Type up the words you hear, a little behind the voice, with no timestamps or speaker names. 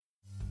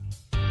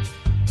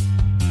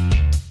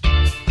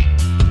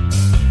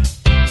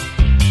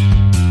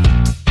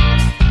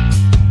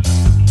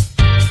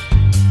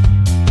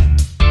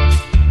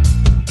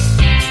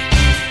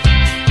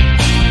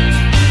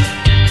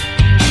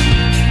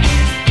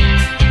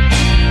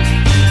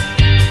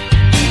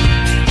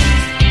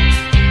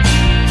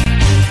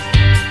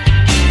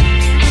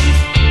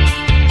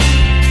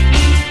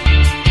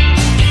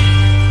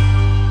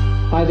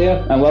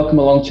and welcome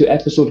along to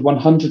episode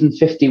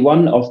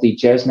 151 of the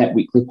Gersnet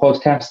Weekly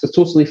Podcast, the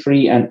totally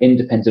free and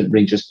independent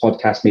Rangers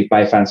podcast made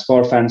by fans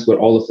for fans, where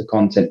all of the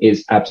content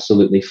is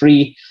absolutely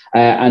free.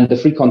 And the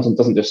free content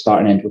doesn't just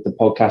start and end with the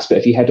podcast, but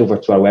if you head over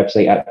to our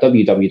website at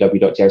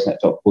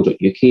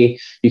www.gersnet.co.uk,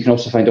 you can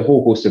also find a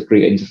whole host of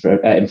great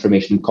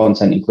information and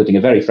content, including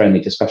a very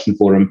friendly discussion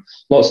forum,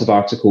 lots of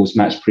articles,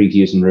 match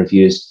previews and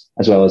reviews,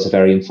 as well as a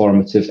very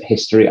informative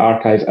history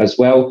archive as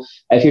well.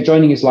 If you're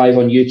joining us live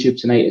on YouTube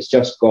tonight, it's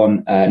just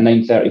gone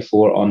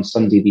 9:34 on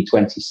Sunday, the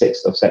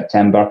 26th of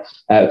September.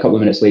 A couple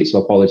of minutes late,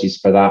 so apologies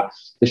for that.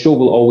 The show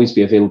will always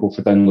be available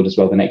for download as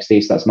well the next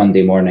day, so that's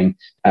Monday morning.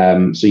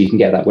 So you can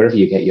get that wherever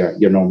you get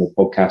your normal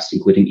podcasts,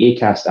 including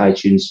Acast,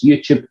 iTunes,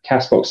 YouTube,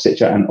 Castbox,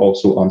 Stitcher, and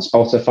also on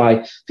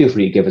Spotify. Feel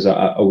free to give us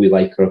a wee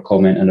like or a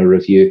comment and a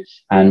review,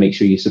 and make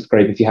sure you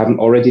subscribe if you haven't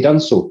already done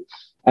so.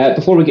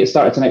 Before we get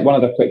started tonight, one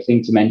other quick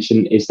thing to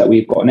mention is that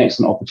we've got an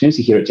excellent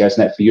opportunity here at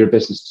Gersnet for your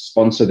business to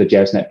sponsor the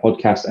Gersnet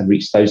podcast and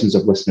reach thousands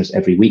of listeners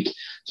every week.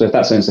 So if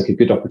that sounds like a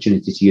good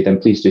opportunity to you, then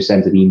please do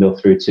send an email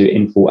through to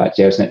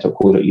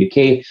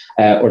info@gersnet.co.uk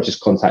or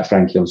just contact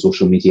Frankie on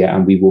social media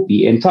and we will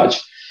be in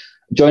touch.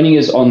 Joining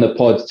us on the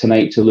pod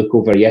tonight to look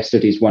over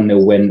yesterday's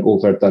 1-0 win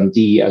over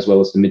Dundee, as well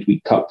as the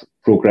midweek cup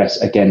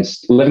progress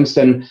against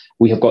Livingston,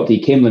 we have got the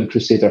Camelin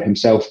Crusader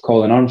himself,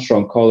 Colin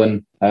Armstrong.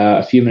 Colin,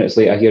 a few minutes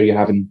late, I hear you're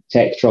having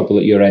tech trouble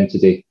at your end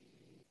today.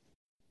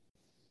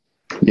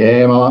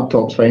 Yeah, my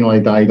laptop's finally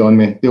died on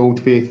me, the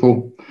old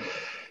faithful.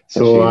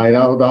 So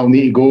that'll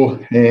need to go.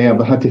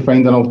 I've had to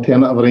find an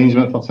alternative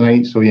arrangement for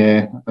tonight. So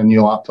yeah, a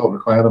new laptop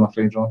required, I'm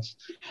afraid, Ross.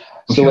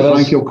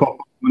 Frankie will cop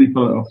money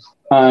for it.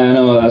 I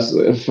know, that's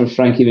for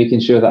Frankie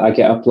making sure that I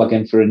get a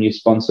plug-in for a new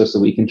sponsor so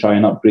we can try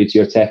and upgrade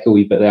your tech a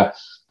wee bit there.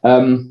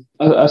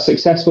 A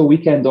successful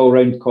weekend all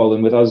round,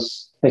 Colin, with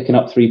us picking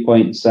up 3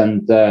 points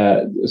and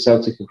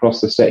Celtic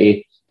across the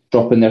city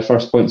dropping their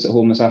first points at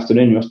home this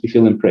afternoon. You must be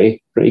feeling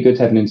pretty good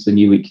heading into the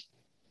new week.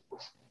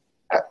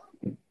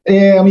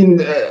 Yeah, I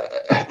mean,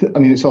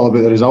 it's all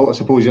about the result, I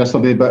suppose,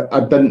 yesterday, but I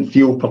didn't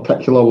feel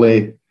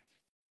particularly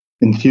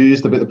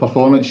enthused about the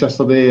performance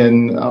yesterday,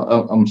 and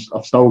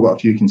I've still got a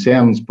few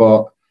concerns,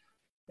 but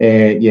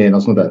yeah,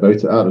 there's no doubt about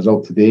it. That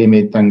result today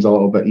made things a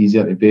little bit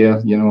easier to bear,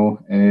 you know.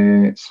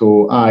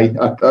 So I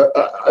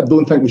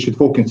don't think we should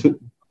focus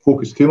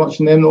too much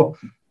on them, though.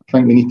 I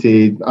think we need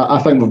to. I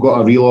think we've got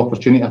a real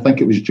opportunity. I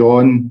think it was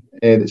John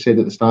that said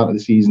at the start of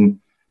the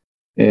season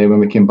when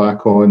we came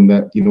back on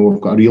that, you know, we've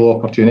got a real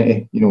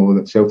opportunity. You know,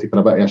 that Celtic are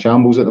a bit of a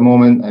shambles at the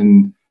moment,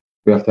 and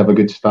we have to have a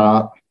good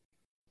start.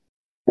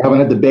 We haven't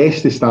had the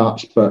best of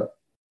starts, but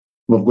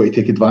we've got to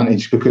take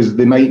advantage because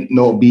they might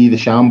not be the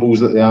shambles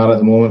that they are at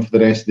the moment for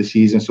the rest of the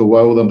season. So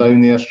while they're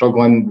down there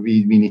struggling,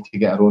 we need to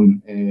get our own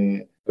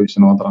house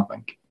in order, I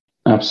think.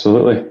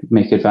 Absolutely.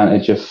 Make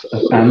advantage of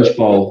Ange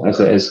ball, as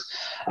it is.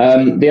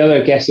 The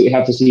other guest that we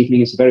have this evening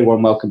is a very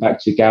warm welcome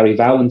back to Gary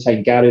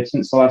Valentine. Gary,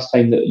 since the last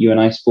time that you and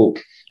I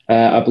spoke,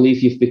 I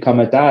believe you've become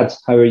a dad.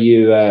 How are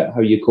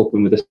you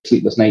coping with the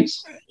sleepless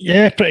nights?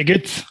 Yeah, pretty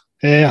good.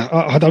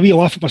 I had a wee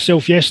laugh at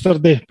myself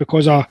yesterday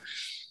because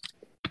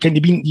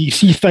you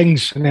see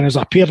things and then as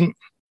a parent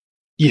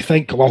you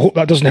think, well, I hope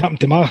that doesn't happen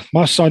to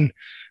my son.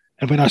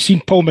 And when I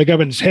seen Paul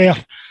McGowan's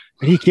hair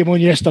when he came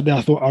on yesterday, I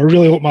thought, I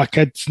really hope my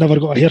kid's never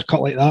got a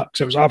haircut like that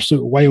because it was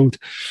absolutely wild.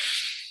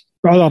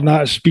 But other than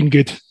that, it's been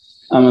good.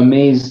 I'm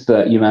amazed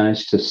that you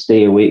managed to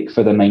stay awake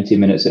for the 90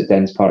 minutes at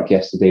Dens Park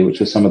yesterday, which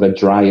was some of the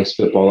driest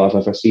football I've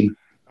ever seen.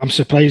 I'm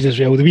surprised as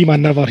well. The wee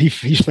man never, he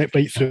slept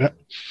right through it.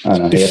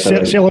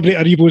 Celebrate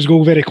Aribo's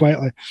goal very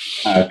quietly.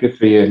 Good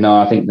for you. No,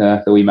 I think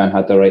the wee man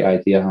had the right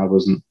idea. I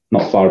wasn't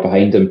not far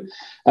behind him.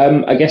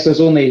 I guess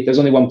there's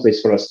only one place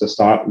for us to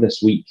start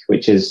this week,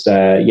 which is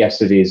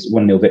yesterday's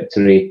 1-0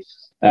 victory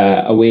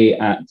away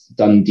at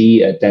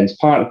Dundee at Dens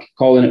Park.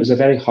 Colin, it was a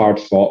very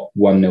hard-fought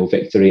 1-0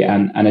 victory,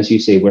 and as you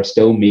say, we're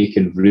still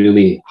making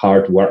really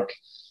hard work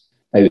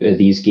out of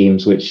these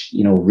games, which,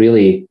 you know,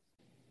 really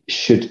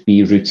should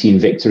be routine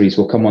victories.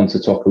 We'll come on to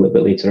talk a little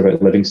bit later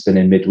about Livingston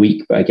in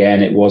midweek, but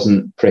again, it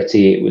wasn't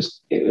pretty. It was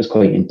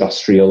quite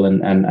industrial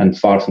and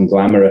far from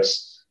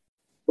glamorous.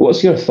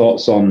 What's your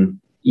thoughts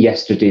on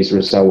yesterday's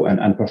result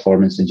and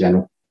performance in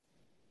general?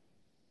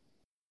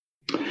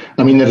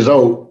 I mean, the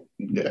result,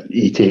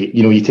 you take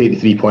the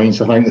 3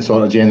 points. I think the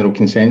sort of general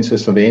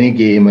consensus of any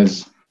game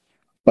is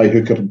by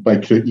hook or by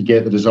crook you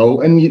get the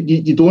result, and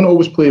you don't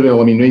always play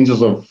well. I mean,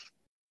 Rangers have,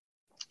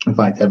 in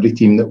fact, every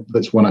team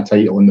that's won a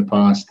title in the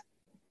past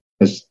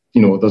is,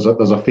 you know, there's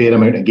a fair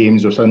amount of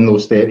games within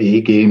those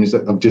 38 games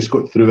that they've just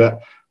got through it,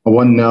 a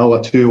 1-0,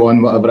 a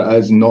 2-1, whatever it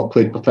is, and not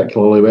played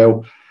particularly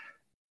well.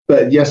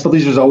 But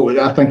yesterday's result,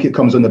 I think it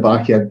comes on the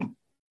back of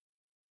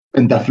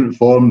indifferent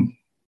form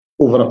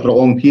over a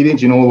prolonged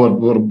period. You know,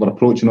 we're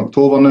approaching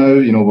October now.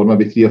 You know, we're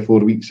maybe 3 or 4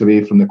 weeks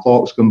away from the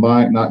clocks going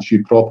back, and that's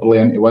you properly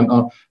into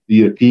winter. The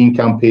European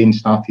campaign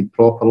started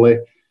properly.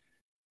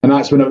 And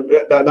that's when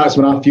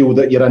I feel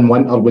that you're in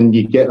winter, when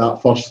you get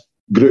that first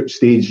group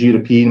stage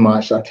European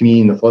match. That, to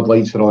me, and the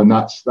floodlights are on.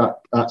 That's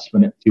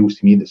when it feels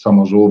to me that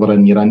summer's over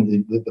and you're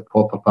into the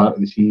proper part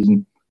of the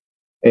season.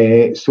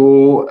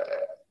 So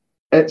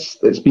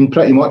it's been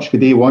pretty much for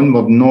day one.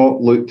 We've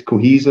not looked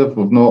cohesive.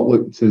 We've not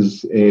looked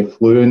as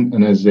fluent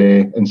and as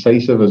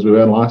incisive as we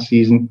were last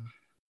season.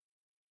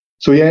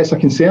 So yeah, it's a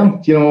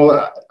concern. You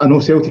know, I know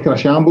Celtic are a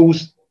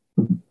shambles,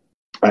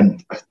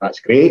 and that's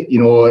great.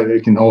 You know,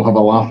 we can all have a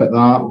laugh at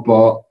that.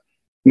 But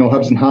you know,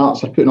 Hibs and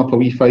Hearts are putting up a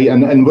wee fight.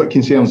 And what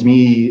concerns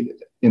me,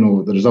 you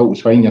know, the result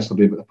was fine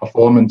yesterday, but the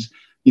performance.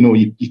 You know,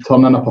 you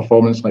turn in a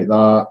performance like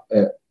that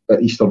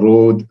at Easter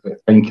Road,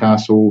 at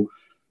Tynecastle,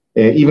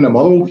 even at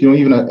Motherwell, you know,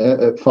 even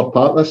at Fir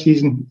Park this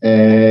season,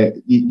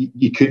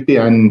 you could be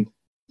in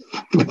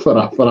for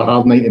a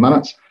hard 90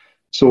 minutes.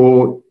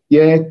 So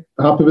yeah,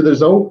 happy with the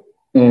result.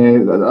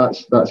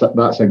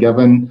 That's a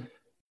given.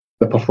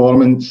 The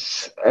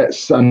performance,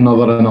 it's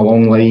another in a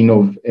long line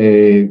of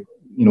you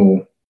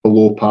know,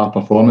 below par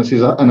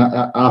performances, and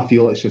I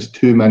feel it's just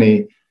too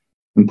many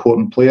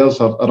important players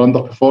are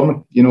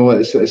underperforming. You know,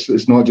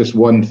 it's not just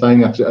one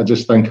thing. I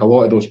just think a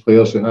lot of those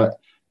players who had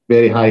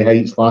very high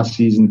heights last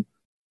season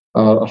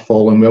are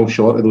falling well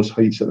short of those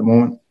heights at the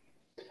moment.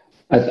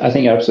 I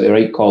think you're absolutely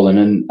right,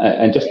 Colin.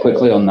 And just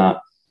quickly on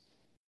that,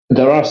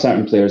 there are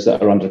certain players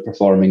that are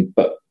underperforming,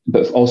 but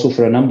also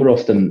for a number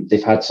of them,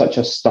 they've had such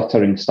a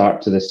stuttering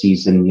start to the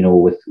season. You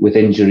know, with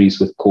injuries,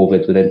 with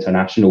COVID, with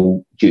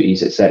international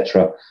duties,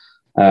 etc.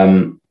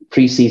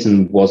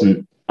 Pre-season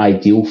wasn't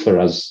ideal for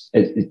us.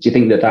 Do you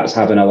think that that's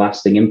having a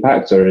lasting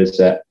impact, or is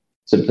it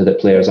simply that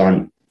players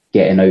aren't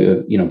getting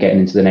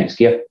into the next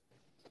gear?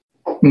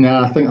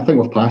 No, I think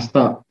we've passed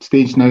that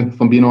stage now,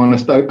 if I'm being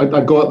honest. I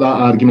got that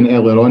argument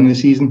earlier on in the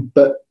season,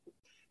 but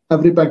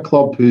every big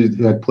club who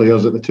had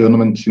players at the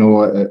tournaments, you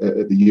know,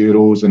 at the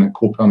Euros and at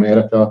Copa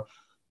America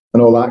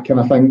and all that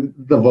kind of thing,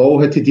 they've all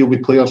had to deal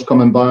with players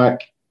coming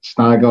back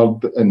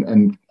staggered,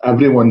 and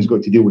everyone's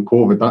got to deal with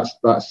COVID.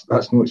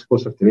 That's not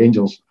exclusive to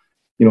Rangers.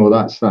 You know,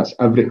 that's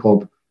every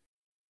club.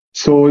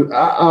 So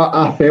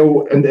I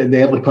felt in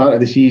the early part of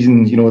the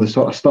season, you know, the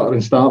sort of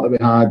stuttering start that we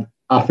had,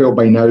 I felt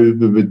by now we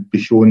would be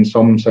showing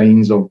some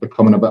signs of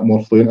becoming a bit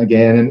more fluent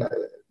again. And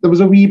there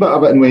was a wee bit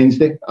of it on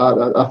Wednesday.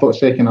 I thought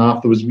second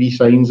half there was wee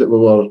signs that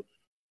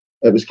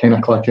it was kind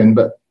of clicking.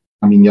 But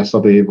I mean,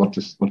 yesterday we're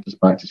just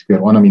back to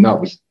square one. I mean, that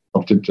was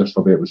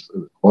yesterday. It was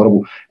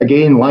horrible.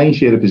 Again, lion's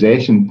share of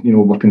possession. You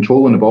know, we're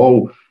controlling the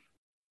ball.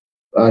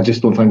 I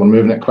just don't think we're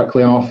moving it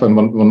quickly enough, and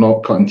we're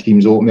not cutting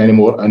teams open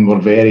anymore. And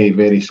we're very,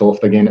 very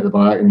soft again at the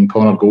back. I mean,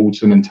 Connor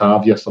Goldson and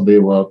Tav yesterday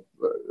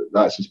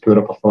that's his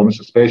poorer performance,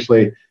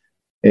 especially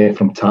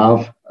from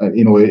Tav.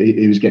 You know,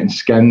 he was getting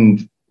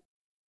skinned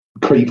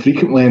quite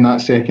frequently in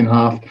that second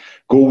half.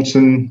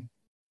 Goldson,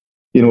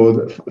 you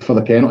know, for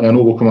the penalty. I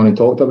know we'll come on and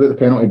talk about the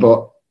penalty,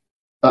 but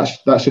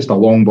that's just a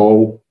long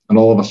ball, and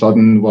all of a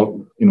sudden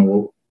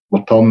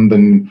we're turned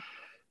and.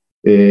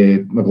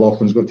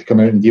 McLaughlin's got to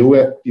come out and deal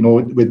with it. You know,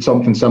 with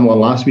something similar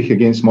last week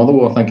against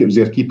Motherwell, I think it was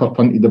their keeper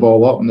punted the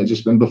ball up, and it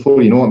just, and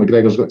before you know it,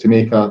 McGregor's got to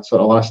make a sort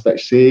of last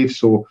ditch save.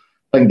 So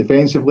I think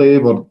defensively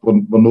we're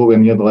nowhere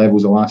near the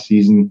levels of last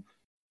season,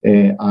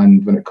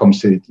 and when it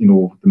comes to, you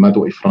know, the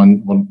middle to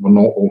front, we're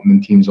not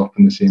opening teams up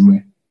in the same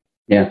way.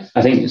 Yeah,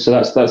 I think so.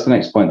 That's the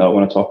next point that I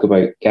want to talk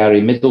about,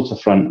 Gary. Middle to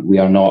front, we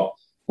are not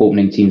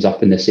opening teams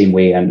up in the same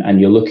way,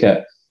 and you look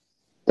at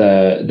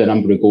the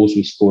number of goals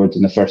we scored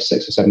in the first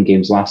 6 or 7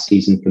 games last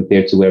season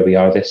compared to where we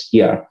are this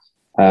year,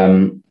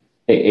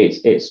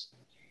 it's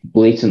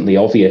blatantly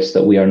obvious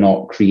that we are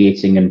not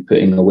creating and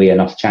putting away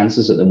enough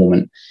chances at the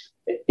moment.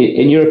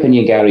 In your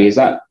opinion, Gary, is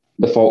that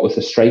the fault with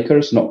the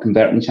strikers not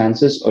converting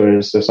chances, or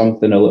is there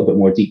something a little bit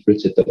more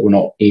deep-rooted that we're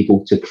not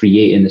able to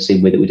create in the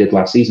same way that we did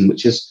last season,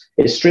 which is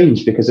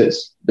strange because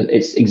it's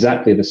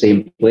exactly the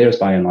same players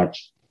by and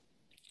large?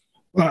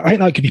 I think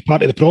that could be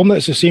part of the problem, that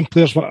it's the same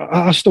players, but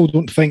I still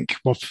don't think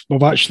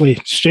we've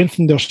actually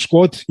strengthened their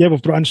squad. Yeah,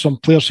 we've brought in some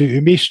players who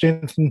may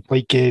strengthen,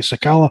 like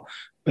Sakala,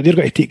 but they're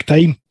going to take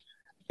time.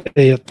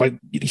 Like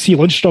you see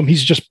Lundstrom,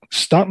 he's just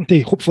starting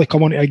to hopefully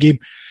come onto a game.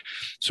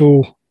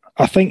 So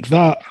I think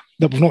that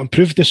we've not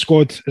improved the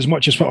squad as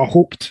much as what I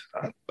hoped.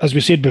 As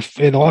we said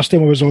before, the last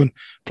time I was on,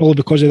 probably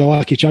because of the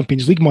lack of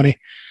Champions League money.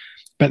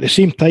 But at the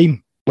same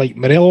time, like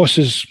Morelos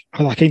has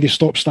had a kind of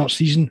stop-start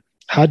season.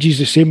 Hadji's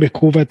the same with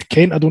COVID.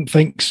 Kent, I don't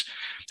think's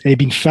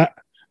been fit.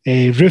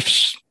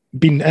 Roof's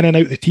been in and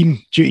out of the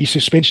team due to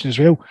suspension as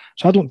well.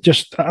 So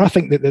I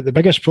think that the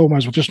biggest problem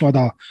is we've just not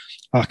had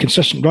a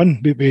consistent run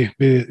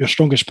with our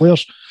strongest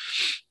players.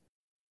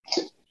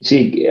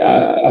 See,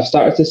 I've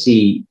started to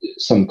see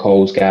some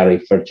calls, Gary,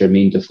 for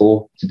Jermaine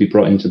Defoe to be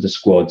brought into the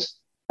squad.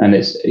 And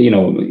it's, you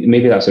know,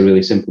 maybe that's a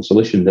really simple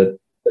solution, that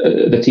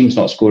the team's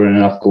not scoring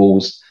enough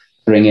goals.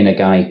 Bring in a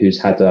guy who's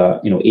had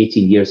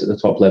 18 years at the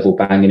top level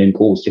banging in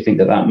goals. Do you think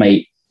that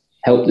might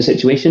help the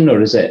situation,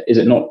 or is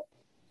it not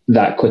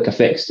that quick a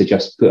fix to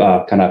just put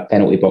a kind of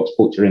penalty box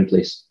poacher in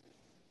place?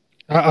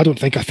 I don't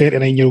think a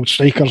 39-year-old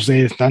striker's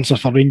the answer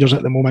for Rangers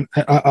at the moment.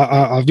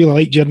 I really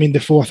like Jermaine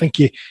Defoe. I think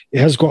he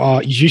has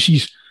got his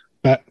uses,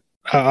 but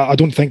I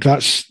don't think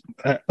that's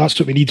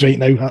what we need right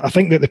now. I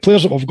think that the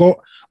players that we've got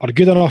are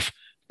good enough.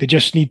 They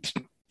just need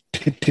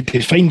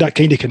to find that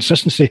kind of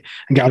consistency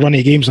and get a run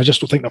of games. I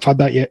just don't think they've had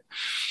that yet.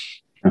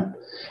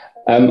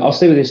 I'll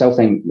stay with yourself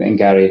then,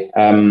 Gary.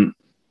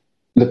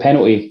 The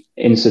penalty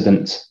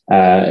incident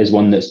is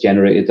one that's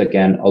generated,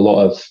 again, a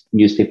lot of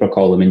newspaper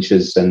column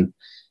inches and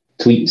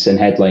tweets and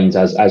headlines,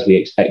 as we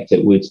expect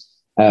it would.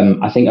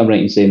 I think I'm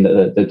right in saying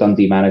that the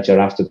Dundee manager,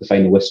 after the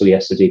final whistle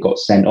yesterday, got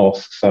sent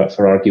off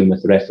for arguing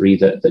with the referee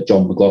that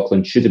John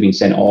McLaughlin should have been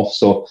sent off.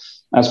 So,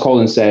 as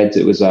Colin said,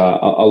 it was a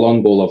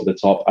long ball over the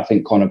top. I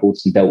think Connor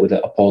Goldson dealt with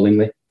it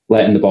appallingly,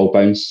 letting the ball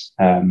bounce,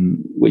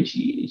 which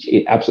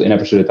he absolutely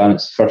never should have done.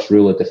 It's the first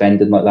rule of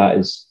defending like that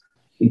is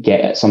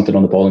get something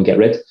on the ball and get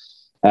rid.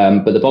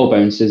 But the ball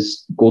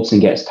bounces,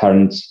 Goldson gets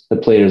turned, the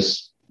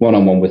player's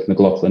one-on-one with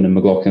McLaughlin, and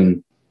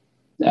McLaughlin,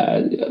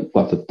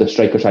 the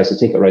striker tries to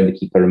take it around the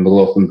keeper, and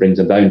McLaughlin brings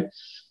him down.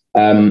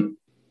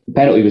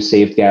 Penalty was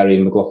saved, Gary,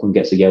 and McLaughlin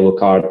gets a yellow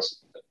card.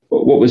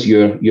 What was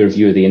your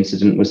view of the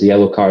incident? Was the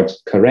yellow card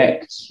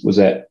correct? Was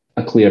it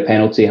a clear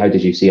penalty? How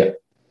did you see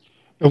it?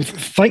 Well,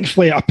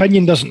 thankfully,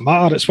 opinion doesn't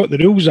matter. It's what the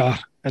rules are.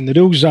 And the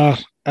rules are,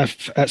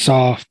 if it's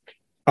a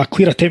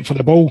clear attempt for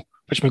the ball,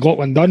 which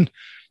McLaughlin done,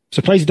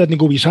 surprised he didn't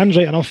go with his hands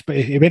right enough, but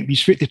he went with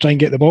his foot to try and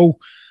get the ball.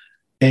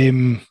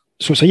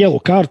 So it's a yellow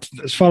card.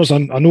 As far as I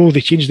know,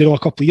 they changed the rule a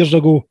couple of years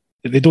ago.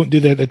 They don't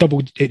do the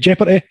double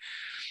jeopardy.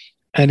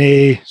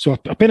 And so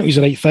a penalty's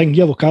the right thing,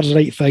 yellow card's the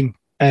right thing.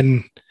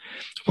 And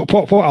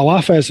what I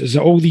laugh is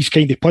that all these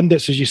kind of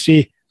pundits, as you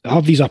say, that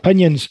have these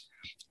opinions,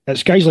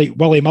 it's guys like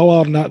Willie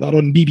Miller and that are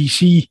on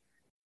BBC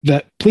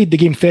that played the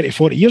game 30,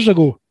 40 years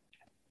ago,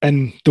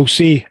 and they'll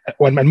say,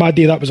 well, in my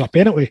day that was a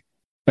penalty,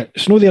 but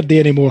it's not their day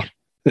anymore.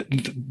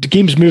 The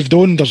game's moved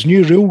on, there's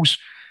new rules,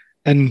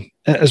 and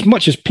as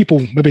much as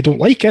people maybe don't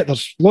like it,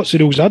 there's lots of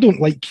rules I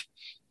don't like,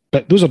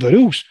 but those are the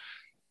rules.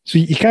 So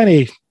you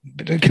can't,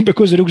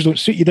 because the rules don't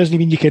suit you, doesn't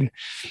mean you can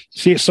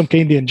say it's some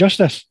kind of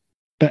injustice.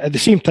 But at the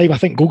same time, I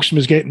think Goldson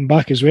was getting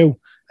back as well.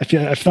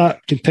 If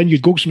that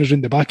continued, Goldson was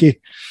round the back of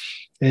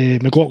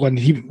McLaughlin.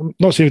 I'm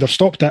not saying he would have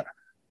stopped it,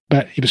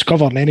 but he was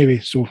covering anyway.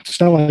 So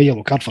still a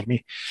yellow card for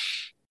me.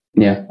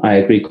 Yeah, I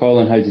agree.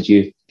 Colin, how did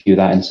you view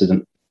that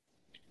incident?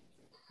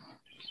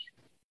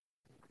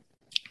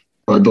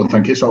 I don't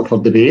think it's up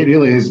for debate,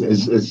 really, as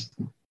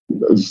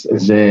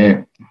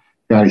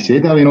Gary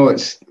said there. You know,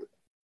 it's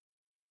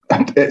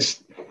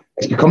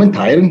becoming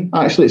tiring,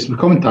 actually. It's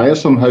becoming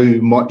tiresome how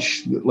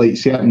much like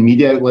certain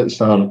media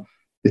outlets are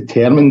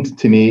determined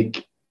to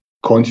make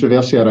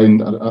controversy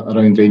around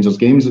Rangers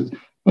games.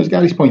 As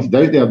Gary's pointed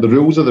out there, the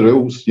rules are the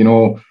rules. You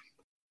know,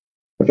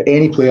 if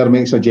any player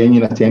makes a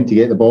genuine attempt to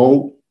get the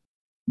ball,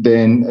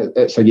 then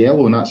it's a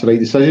yellow, and that's the right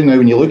decision. Now,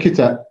 when you look at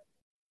it,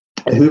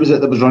 who was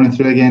it that was running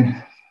through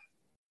again?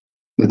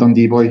 The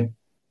Dundee boy.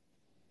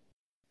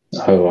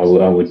 Oh,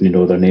 I wouldn't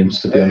know their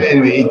names, to be honest.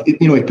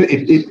 Anyway,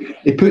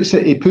 he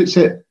puts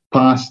it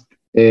past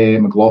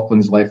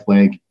McLaughlin's left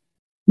leg.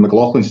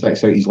 McLaughlin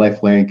sticks out his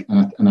left leg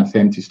and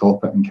attempt to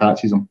stop it and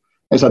catches him.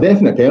 It's a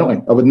definite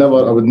penalty. I would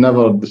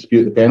never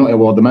dispute the penalty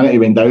award. The minute he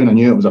went down, I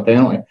knew it was a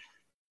penalty.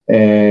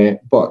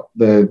 But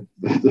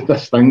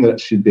this thing that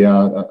it should be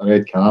a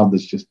red card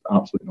is just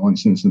absolute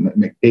nonsense. And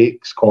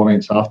McPake's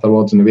comments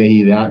afterwards and the way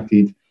he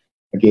reacted,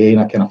 again,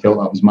 I kind of felt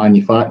that was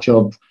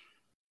manufactured.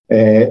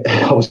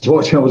 I was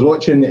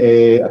watching.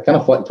 I kind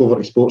of flicked over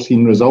to Sports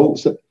Scene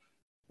results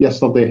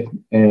yesterday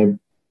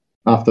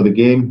after the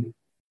game,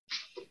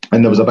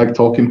 and there was a big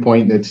talking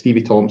point that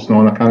Stevie Thompson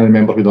on. I can't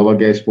remember who the other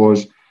guest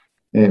was.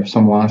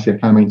 Some lassie, I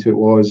can't mind who it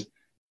was,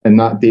 and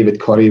that David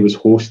Curry was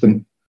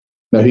hosting.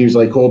 Now he was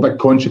like, "Oh, big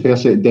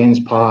controversy at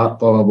Dens Park,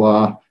 blah blah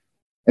blah,"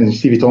 and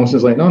Stevie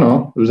Thompson's like,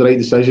 "No, it was the right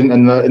decision,"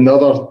 and the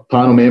other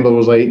panel member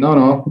was like,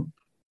 "No,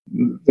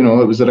 you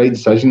know, it was the right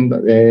decision.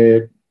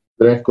 The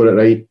ref got it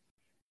right."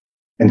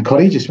 And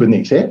Curry just wouldn't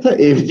accept it.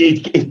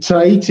 He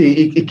tried to,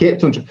 he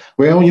kept on,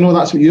 well, you know,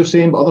 that's what you're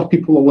saying, but other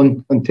people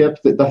will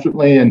interpret it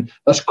differently, and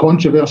this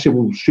controversy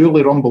will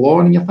surely rumble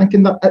on. And you're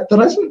thinking that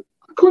there isn't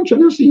a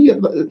controversy. You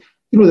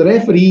know, the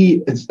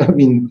referee,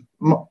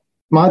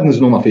 Madden's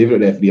not my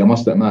favourite referee, I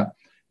must admit.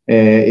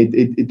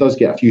 It does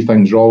get a few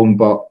things wrong,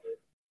 but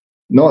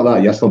not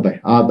that yesterday.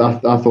 I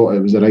thought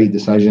it was the right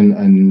decision,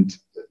 and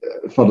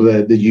for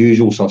the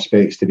usual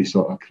suspects to be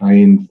sort of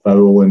crying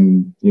foul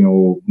and, you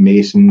know,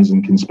 Masons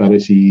and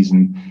conspiracies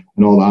and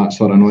all that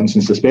sort of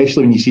nonsense,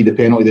 especially when you see the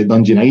penalty that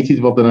Dundee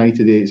United were denied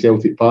today at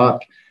Celtic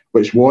Park,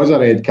 which was a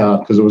red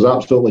card because there was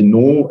absolutely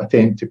no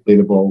attempt to play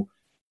the ball.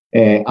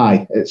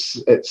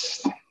 It's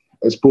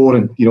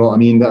boring, you know what I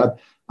mean?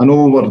 I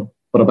know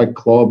we're a big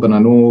club, and I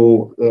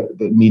know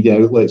that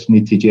media outlets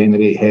need to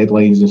generate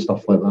headlines and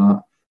stuff like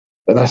that,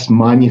 but this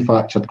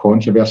manufactured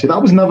controversy,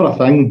 that was never a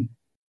thing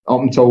up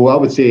until I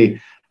would say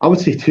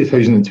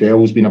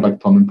 2012 has been a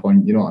big turning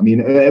point. You know what I mean?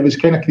 It was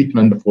kind of creeping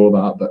in before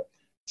that, but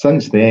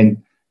since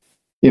then,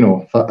 you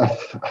know,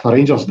 if a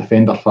Rangers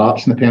defender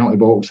farts in the penalty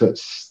box,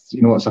 it's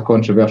a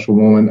controversial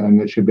moment,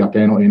 and it should be a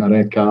penalty and a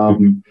red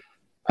card, and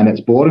it's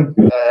boring.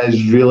 It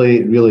is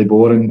really, really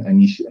boring,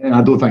 and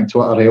I don't think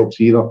Twitter helps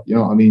either. You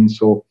know what I mean?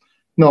 So,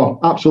 no,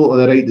 absolutely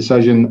the right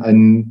decision,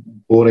 and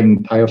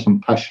boring,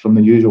 tiresome pish from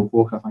the usual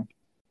folk, I think.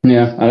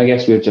 Yeah, and I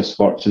guess we're just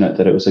fortunate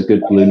that it was a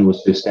good blue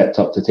nose who stepped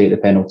up to take the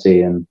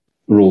penalty, and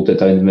rolled it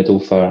down the middle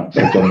for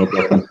John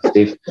McLaughlin to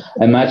save.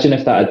 Imagine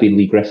if that had been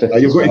Lee Griffiths.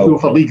 You've got to go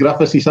for Lee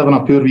Griffiths. He's having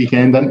a poor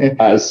weekend, isn't he?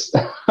 As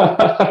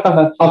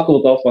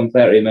huckled off on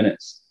 30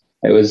 minutes.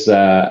 It was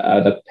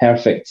the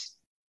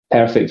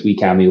perfect wee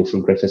cameo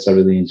from Griffiths. I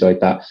really enjoyed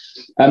that.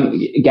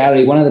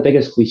 Gary, one of the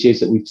biggest cliches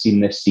that we've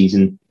seen this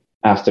season,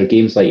 after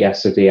games like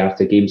yesterday,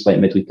 after games like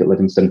midweek at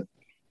Livingston,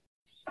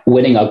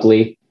 winning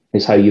ugly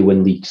is how you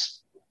win leagues.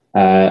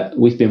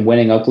 We've been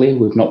winning ugly.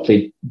 We've not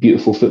played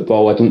beautiful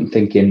football, I don't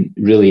think, in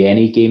really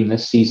any game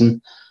this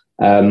season.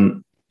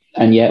 And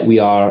yet we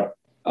are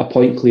a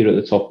point clear at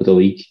the top of the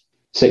league,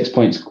 6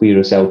 points clear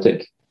of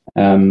Celtic.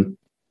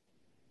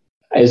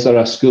 Is there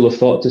a school of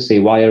thought to say,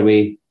 why are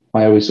we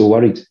so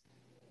worried?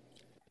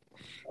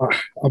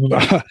 I'm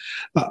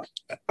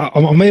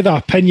of the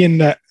opinion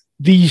that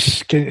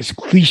these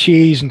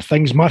cliches and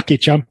things, marquee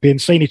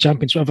champions, signy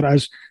champions, whatever it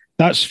is,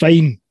 that's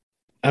fine.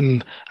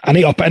 And I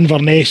night up at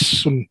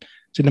Inverness, when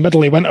it's in the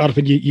middle of winter,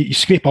 when you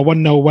scrape a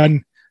 1-0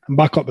 win and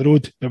back up the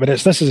road. But when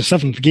this is the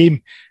seventh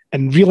game,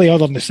 and really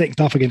other than the second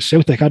half against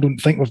Celtic, I don't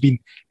think we've been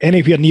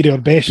anywhere near our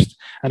best.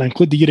 And I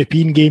include the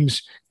European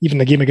games, even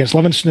the game against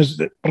Livingston is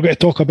that we're going to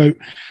talk about.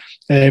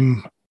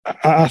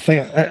 I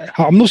think,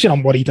 I'm not saying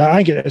I'm worried.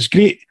 I think it's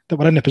great that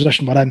we're in the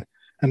position we're in.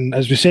 And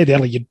as we said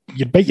earlier,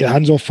 you'd bite your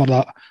hands off for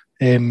that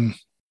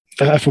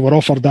if we were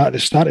offered that at the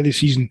start of the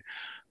season.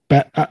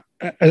 But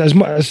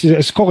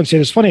as Colin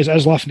said, as funny as it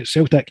is laughing at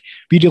Celtic,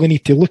 we really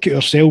need to look at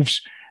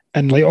ourselves.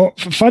 And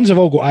fans have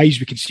all got eyes.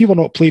 We can see we're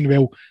not playing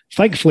well.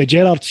 Thankfully,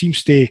 Gerrard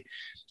seems to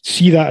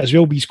see that as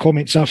well with his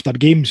comments after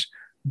games.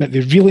 But they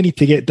really need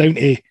to get down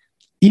to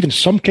even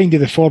some kind of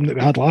the form that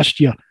we had last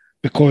year.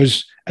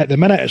 Because at the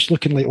minute, it's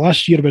looking like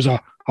last year was a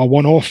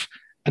one-off.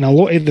 And a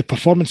lot of the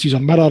performances are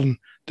mirroring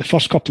the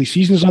first couple of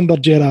seasons under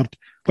Gerrard,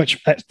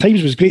 which at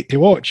times was great to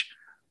watch.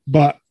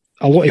 But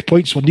a lot of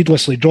points were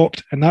needlessly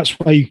dropped. And that's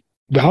why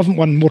we haven't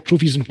won more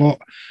trophies than what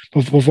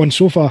we've won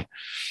so far.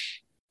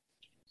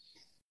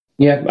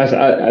 Yeah,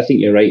 I think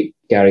you're right,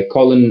 Gary.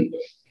 Colin,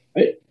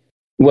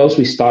 whilst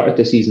we started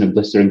the season in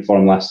blistering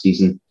form last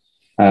season,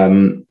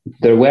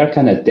 there were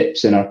kind of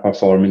dips in our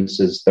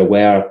performances. There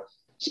were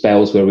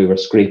spells where we were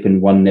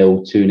scraping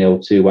 1-0,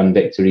 2-0, 2-1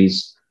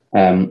 victories.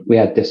 We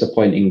had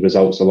disappointing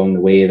results along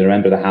the way. I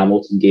remember the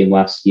Hamilton game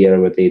last year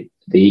where they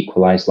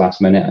equalised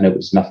last minute and it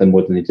was nothing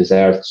more than they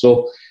deserved.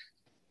 So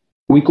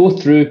we go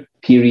through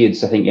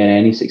periods, I think, in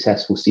any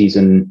successful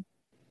season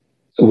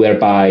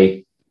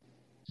whereby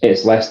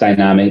it's less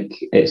dynamic,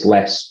 it's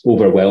less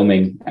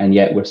overwhelming, and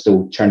yet we're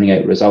still churning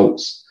out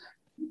results.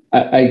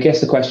 I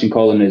guess the question,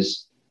 Colin,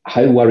 is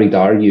how worried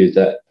are you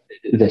that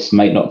this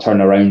might not turn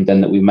around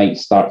and that we might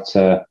start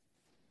to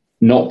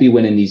not be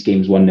winning these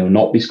games 1-0,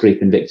 not be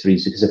scraping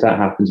victories? Because if that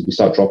happens, we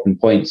start dropping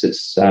points.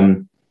 It's,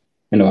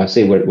 I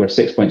say we're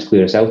 6 points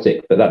clear of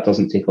Celtic, but that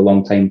doesn't take a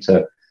long time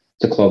to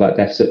claw that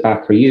deficit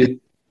back. Are you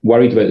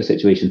worried about the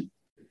situation?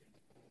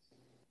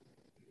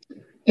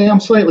 Yeah,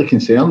 I'm slightly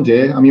concerned,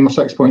 yeah. I mean, we're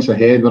 6 points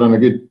ahead. We're in a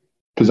good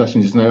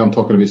position just now. I'm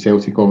talking about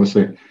Celtic,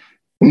 obviously.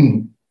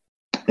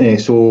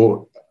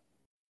 So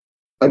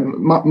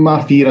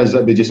my fear is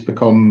that we just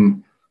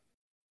become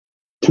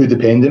too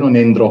dependent on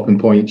them dropping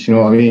points, you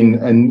know what I mean?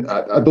 And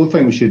I don't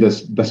think we should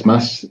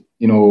dismiss,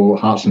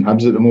 Hearts and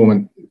Hibs at the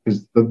moment,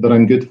 because they're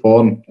in good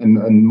form.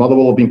 And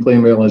Motherwell have been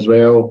playing well as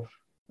well.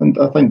 And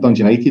I think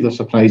Dundee United have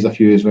surprised a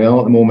few as well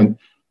at the moment.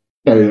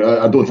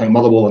 Now, I don't think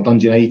Motherwell or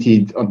Dundee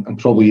United and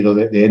probably either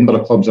the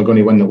Edinburgh clubs are going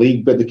to win the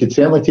league, but they could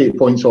certainly take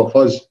points off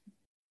us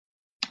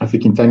if we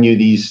continue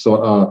these sort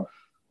of,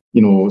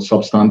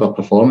 substandard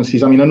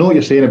performances. I mean, I know what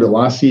you're saying about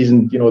last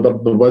season. There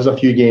was a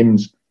few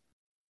games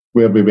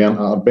where we weren't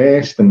at our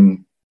best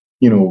and,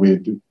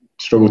 we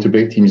struggled to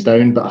break teams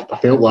down, but I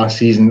felt last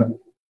season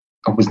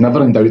I was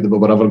never in doubt that we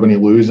were ever going to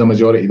lose the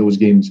majority of those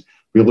games.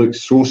 We looked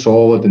so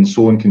solid and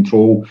so in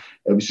control.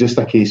 It was just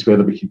a case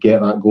whether we could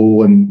get that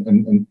goal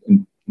and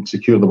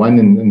secure the win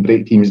and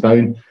break teams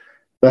down.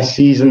 This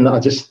season, I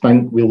just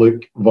think we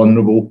look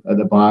vulnerable at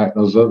the back.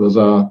 There's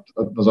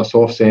a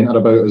soft centre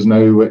about us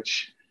now,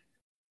 which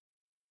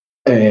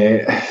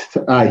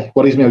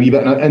worries me a wee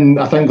bit. And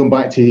I think going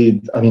back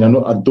to, I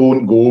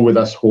don't go with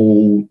this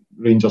whole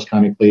Rangers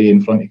can't play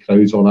in front of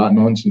crowds, all that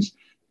nonsense.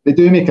 They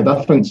do make a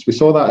difference. We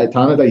saw that at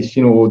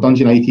Tannadice.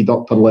 Dundee United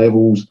upped their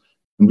levels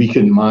and we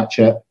couldn't match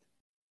it.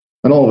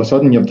 And all of a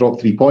sudden, you've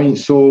dropped 3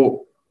 points.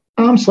 So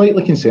I'm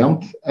slightly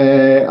concerned.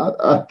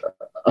 I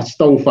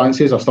still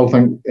fancy us. I still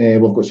think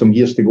we've got some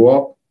years to go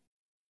up.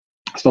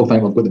 I still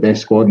think we've got the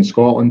best squad in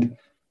Scotland.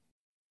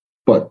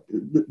 But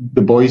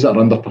the boys that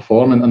are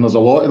underperforming, and there's a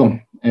lot of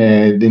them,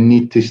 they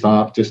need to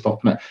start just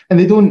upping it. And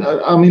they don't,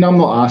 I'm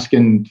not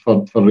asking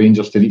for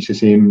Rangers to reach the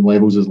same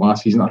levels as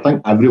last season. I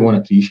think everyone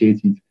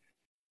appreciated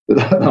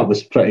that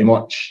was pretty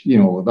much,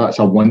 that's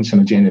a once in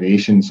a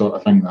generation sort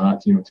of thing,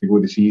 to go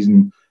the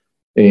season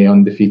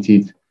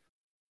undefeated.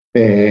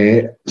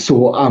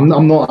 So I'm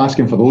not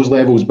asking for those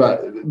levels,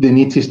 but they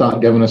need to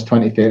start giving us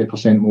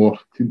 20-30% more,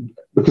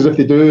 because if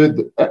they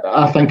do,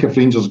 I think if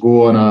Rangers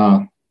go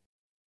on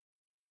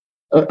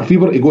if we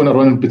were to go on a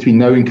run between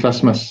now and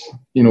Christmas,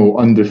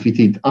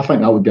 undefeated, I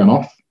think that would be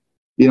enough.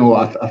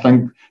 I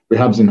think with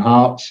Hibs and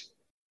Hearts,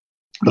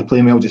 they're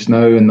playing well just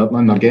now and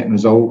they're getting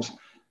results.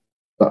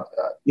 But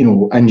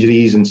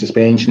injuries and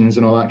suspensions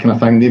and all that kind of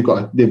thing, they've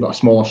got a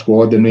smaller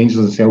squad than Rangers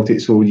and Celtic,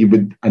 so you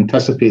would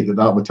anticipate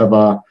that would have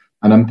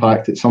an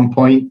impact at some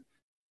point.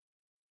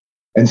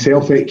 And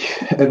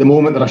Celtic, at the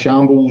moment, they're a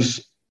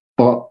shambles,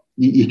 but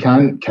you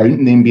can't count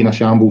on them being a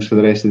shambles for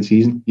the rest of the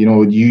season.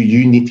 You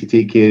need to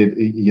take care of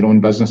your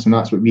own business, and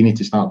that's what we need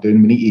to start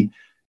doing. We need to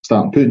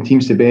start putting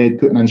teams to bed,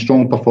 putting in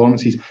strong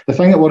performances. The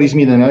thing that worries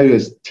me now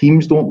is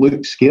teams don't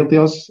look scared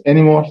of us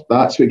anymore.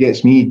 That's what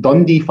gets me.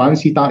 Dundee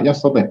fancied that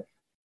yesterday.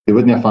 They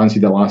wouldn't have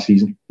fancied it last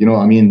season. You know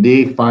what I mean?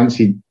 They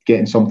fancied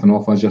getting something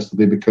off us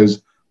yesterday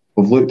because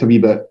we've looked a wee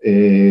bit,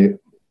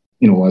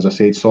 as I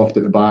said, soft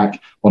at the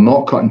back. We're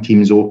not cutting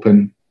teams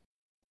open.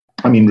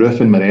 I mean, Roof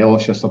and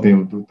Morelos yesterday.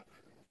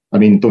 I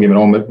mean, don't get me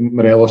wrong,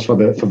 Morelos for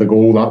the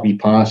goal, that wee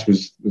pass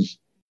was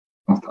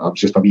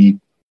just a wee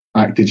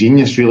act of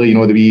genius, really.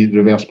 The wee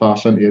reverse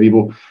pass into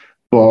Aribo.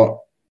 But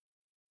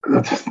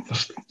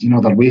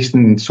they're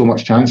wasting so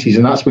much chances,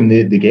 and that's when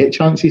they get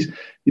chances.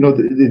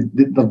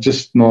 They're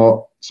just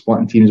not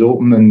splitting teams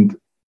open, and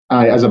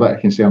as a bit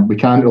of concern, we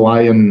can't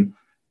rely on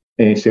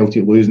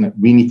Celtic losing it.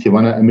 We need to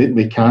win it, and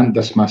we can't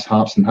dismiss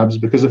Hearts and Hibs,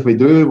 because if we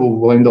do,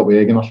 we'll end up with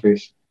egg in our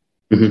face.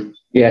 Mm-hmm.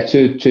 Yeah,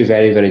 two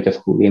very, very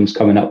difficult games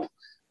coming up.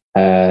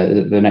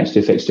 The next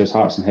two fixtures,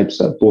 Hearts and Hibs,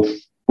 are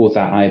both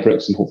at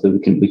Ibrox, and hopefully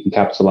we can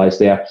capitalise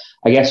there.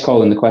 I guess,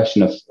 Colin, the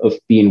question of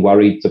being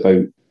worried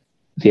about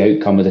the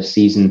outcome of the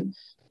season,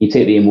 you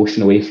take the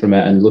emotion away from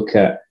it and look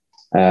at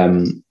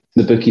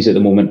the bookies at the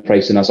moment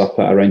pricing us up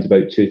at around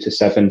about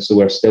 2-7, so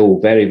we're still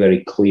very,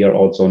 very clear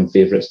odds-on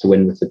favourites to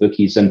win with the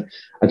bookies. And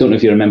I don't know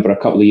if you remember, a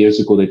couple of years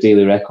ago, the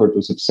Daily Record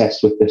was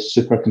obsessed with this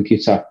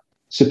supercomputer.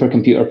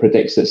 Supercomputer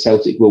predicts that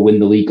Celtic will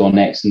win the league on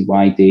X and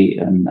Y date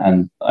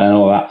and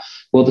all that.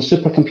 Well, the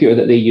supercomputer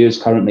that they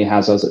use currently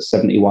has us at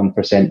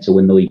 71% to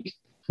win the league.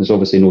 There's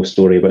obviously no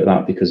story about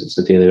that because it's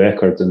the Daily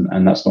Record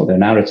and that's not their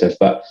narrative,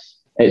 but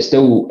it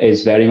still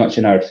is very much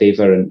in our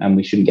favour, and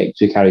we shouldn't get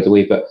too carried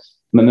away. But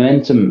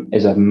momentum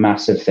is a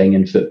massive thing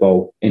in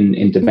football.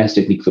 In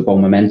domestic league football,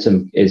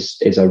 momentum is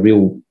a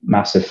real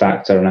massive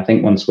factor. And I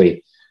think once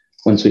we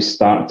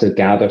start to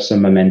gather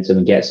some momentum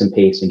and get some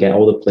pace and get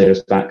all the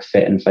players back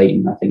fit and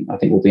fighting, I think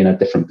we'll be in a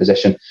different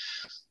position.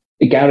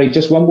 Gary,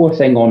 just one more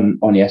thing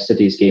on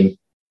yesterday's game.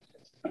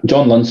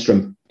 John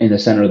Lundstram in the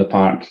centre of the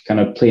park, kind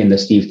of playing the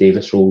Steve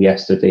Davis role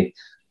yesterday.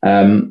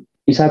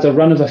 He's had a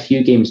run of a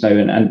few games now,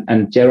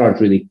 and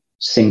Gerrard really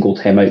singled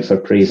him out for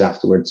praise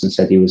afterwards and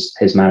said he was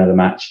his man of the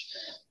match.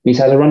 He's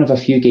had a run of a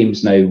few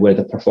games now where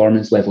the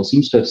performance level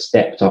seems to have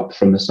stepped up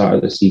from the start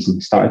of the season.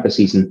 He started the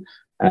season,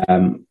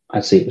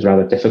 I'd say it was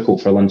rather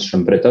difficult for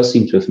Lundstram, but it does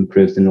seem to have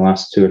improved in the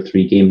last 2 or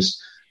 3 games.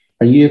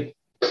 Are you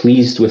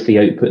pleased with the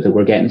output that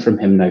we're getting from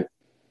him now?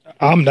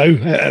 I'm now.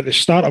 At the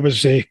start, I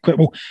was quite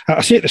well.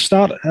 I say at the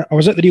start, I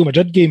was at the Real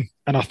Madrid game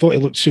and I thought he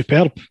looked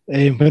superb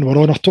when we were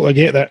on. I totally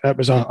get that it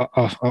was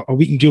a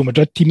weakened Real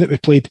Madrid team that we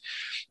played.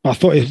 I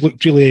thought he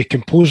looked really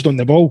composed on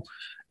the ball,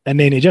 and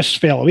then he just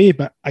fell away.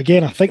 But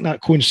again, I think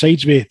that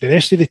coincides with the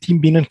rest of the team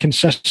being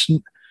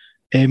inconsistent.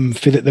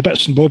 For the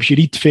bits and bobs you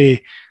read for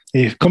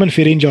coming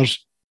for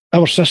Rangers,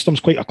 our system's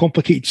quite a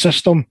complicated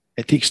system.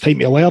 It takes time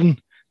to learn,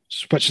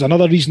 which is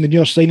another reason the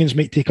newer signings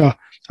might take a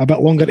bit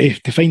longer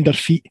to find their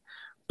feet.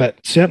 But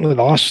certainly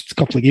the last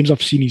couple of games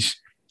I've seen,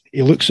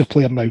 he looks a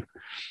player now.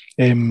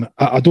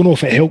 I don't know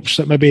if it helps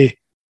that maybe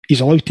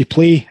he's allowed to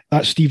play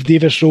that Steve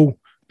Davis role,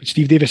 but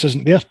Steve Davis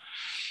isn't there.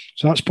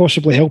 So that's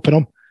possibly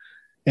helping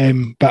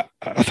him. But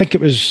I think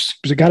it was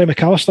Gary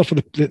McAllister for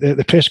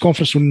the press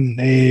conference when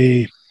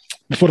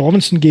before the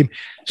Livingston game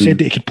said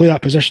that he could play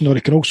that position, or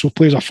he can also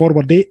play as a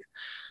forward 8.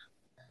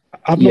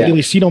 I've not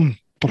really seen him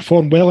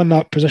perform well in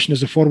that position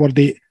as a forward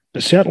 8,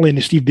 but certainly in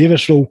the Steve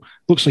Davis role,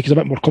 looks like he's a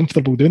bit more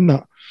comfortable doing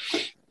that.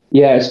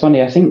 Yeah, it's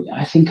funny. I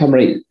think I'm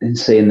right in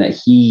saying that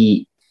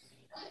he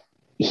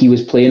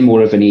was playing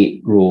more of an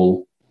 8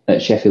 role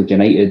at Sheffield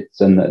United,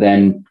 and that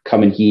then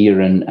coming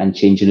here and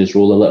changing his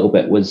role a little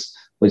bit was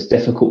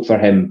difficult for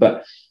him.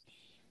 But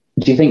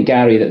do you think,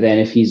 Gary, that then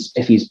if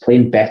he's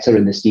playing better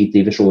in the Steve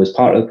Davis role, is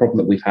part of the problem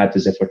that we've had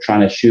is if we're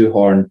trying to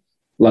shoehorn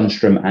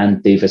Lundstram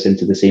and Davis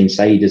into the same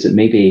side, is it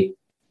maybe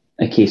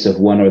a case of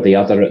one or the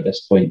other at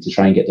this point to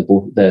try and get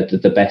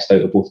the best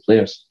out of both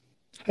players?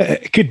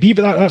 It could be,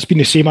 but that's been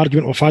the same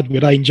argument we've had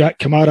with Ryan Jack,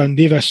 Kamara and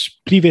Davis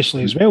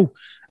previously as well.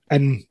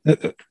 And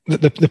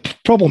the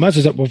problem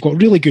is that we've got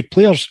really good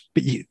players,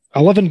 but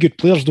 11 good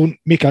players don't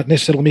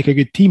necessarily make a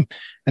good team.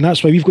 And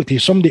that's why we've got to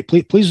have somebody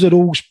that plays the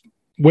roles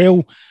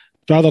well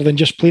rather than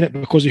just playing it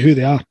because of who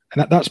they are.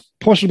 And that's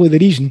possibly the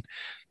reason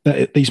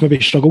that he's maybe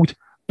struggled.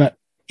 But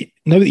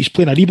now that he's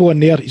playing Aribo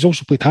in there, he's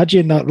also played Hadji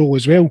in that role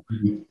as well.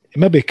 Mm-hmm.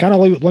 Maybe can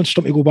allow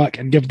Lundstram to go back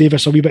and give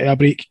Davis a wee bit of a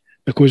break,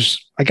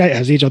 because a guy at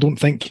his age, I don't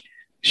think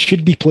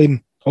should be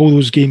playing all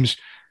those games.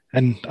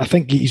 And I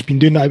think he's been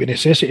doing that out of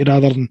necessity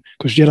rather than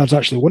because Gerrard's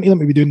actually wanted him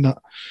to be doing that.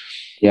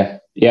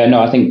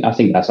 No, I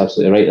think that's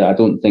absolutely right. I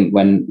don't think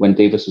when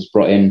Davis was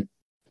brought in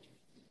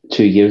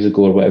 2 years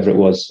ago or whatever it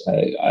was,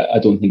 I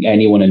don't think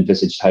anyone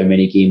envisaged how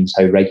many games,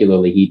 how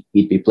regularly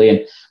he'd be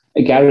playing.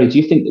 Gary, do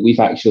you think that we've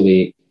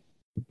actually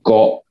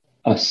got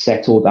a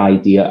settled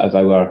idea of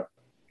our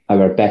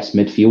best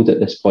midfield at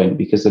this point?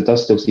 Because there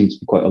does still seem to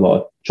be quite a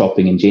lot of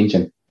chopping and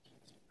changing.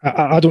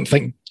 I don't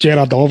think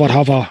Gerrard will ever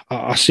have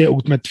a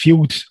settled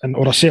midfield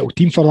or a settled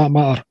team for that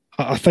matter.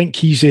 I think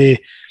he's in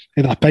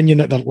the opinion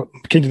that they're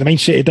kind of the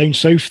mindset of down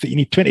south that you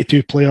need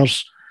 22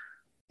 players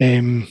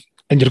and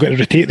you're going to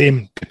rotate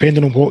them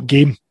depending on what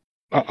game.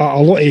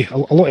 A lot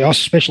of us,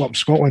 especially up in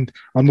Scotland,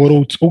 are more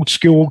old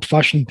school, old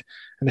fashioned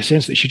in the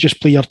sense that you should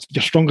just play your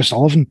strongest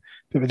 11.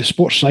 But with the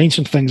sports science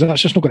and things,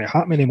 that's just not going to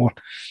happen anymore.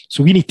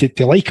 So we need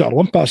to like it or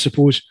lump it, I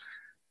suppose.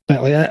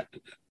 But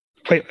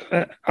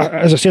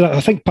as I said,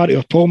 I think part of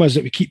our problem is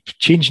that we keep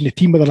changing the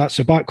team, whether that's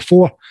the back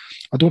four.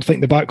 I don't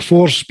think the back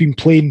four's been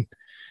playing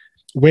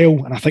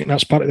well, and I think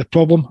that's part of the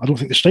problem. I don't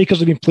think the strikers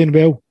have been playing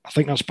well. I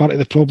think that's part of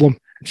the problem.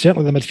 And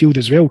certainly the midfield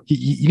as well.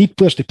 You need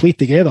players to play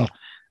together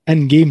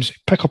in games,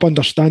 pick up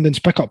understandings,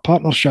 pick up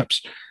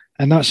partnerships,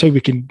 and that's how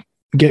we can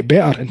get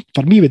better. And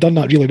for me, we've done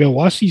that really well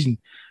last season.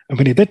 And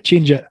when he did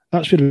change it,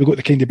 that's where we got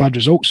the kind of bad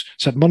results.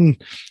 St Mirren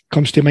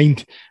comes to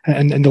mind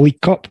in the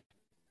League Cup.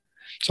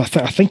 So I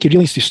think he really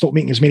needs to stop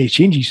making as many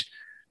changes.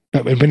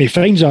 But when he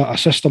finds a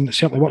system that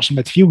certainly works in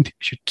midfield, he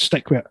should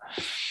stick with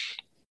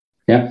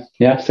it.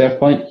 Yeah, fair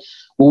point.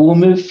 Well, we'll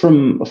move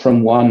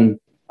from one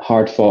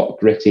hard-fought,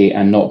 gritty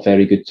and not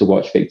very good to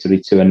watch victory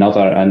to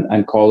another.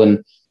 And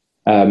Colin,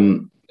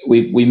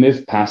 we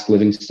moved past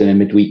Livingston in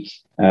midweek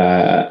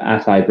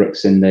at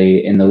Ibrox in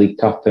the League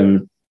Cup,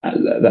 and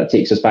that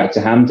takes us back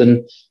to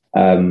Hampden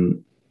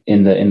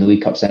in the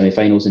League Cup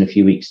semi-finals in a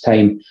few weeks'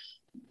 time.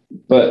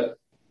 But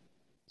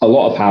a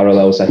lot of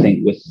parallels, I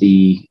think, with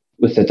the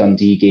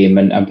Dundee game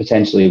and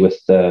potentially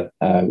with the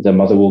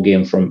Motherwell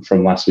game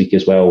from last week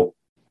as well.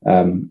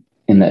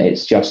 In that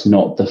it's just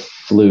not the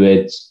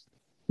fluid,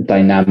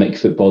 dynamic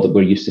football that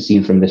we're used to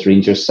seeing from this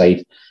Rangers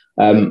side.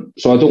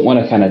 So I don't want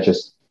to kind of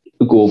just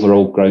go over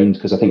all ground,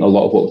 because I think a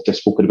lot of what we've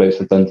just spoken about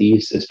for Dundee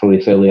is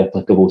probably fairly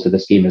applicable to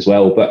this game as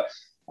well. But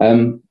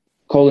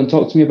Colin,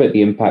 talk to me about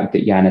the impact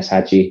that Ianis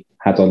Hagi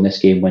had on this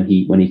game when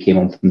he came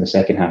on from the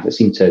second half. It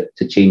seemed to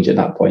change at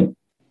that point.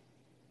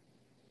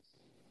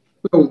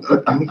 Well,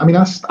 I mean,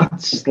 I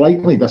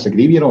slightly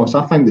disagree with you, Ross.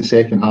 I think the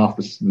second half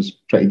was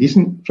pretty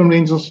decent from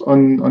Rangers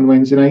on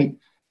Wednesday night.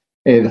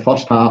 The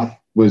first half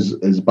was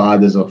as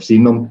bad as I've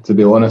seen them, to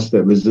be honest.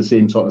 It was the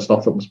same sort of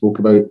stuff that we spoke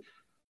about.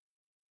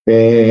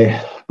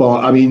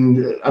 But I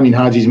mean,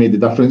 Hagi's made the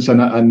difference,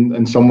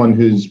 and someone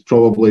who's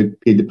probably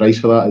paid the price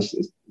for that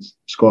is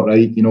Scott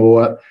Wright. You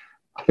know,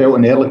 I felt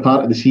in the early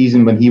part of the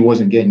season when he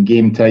wasn't getting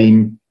game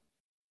time,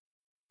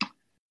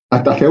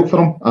 I felt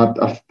for him.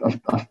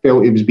 I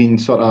felt he was being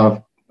sort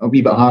of a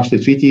wee bit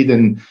harshly treated,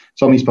 and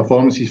some of his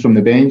performances from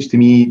the bench, to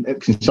me,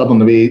 considering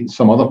the way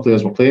some other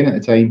players were playing at the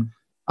time,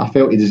 I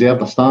felt he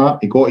deserved a start.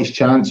 He got his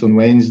chance on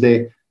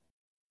Wednesday,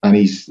 and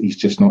he's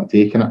just not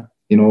taking it.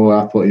 You know,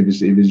 I thought he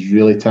was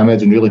really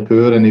timid and really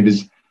poor, and he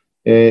was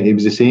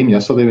the same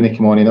yesterday when he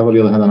came on. He never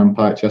really had an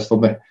impact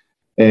yesterday.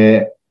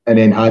 And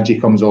then Hagi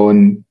comes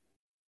on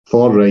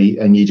for Wright,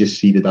 and you just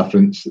see the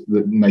difference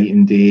night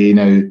and day.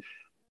 Now,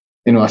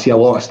 you know, I see a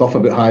lot of stuff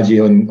about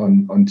Hagi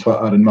on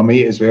Twitter, and my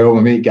mate as well,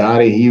 my mate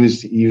Gary, he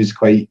was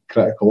quite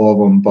critical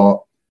of him,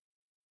 but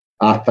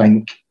I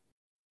think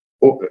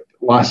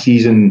last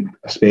season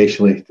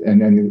especially,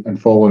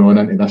 and following on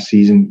into this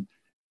season,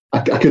 I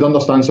could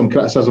understand some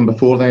criticism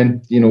before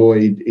then. You know,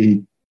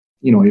 he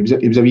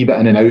was a wee bit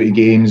in and out of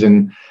games,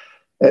 and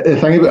the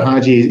thing about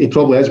Hagi, he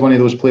probably is one of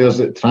those players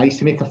that tries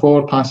to make a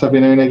forward pass every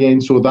now and again,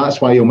 so that's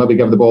why he'll maybe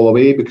give the ball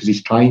away, because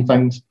he's trying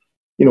things.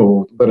 You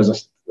know,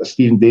 whereas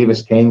Stephen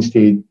Davis tends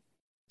to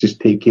just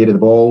take care of the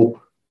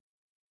ball.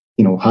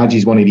 You know,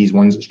 Hagi's one of these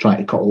ones that's trying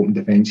to cut open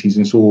defences,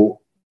 and so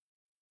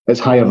it's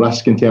higher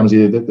risk in terms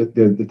of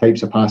the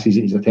types of passes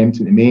that he's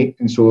attempting to make,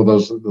 and so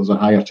there's a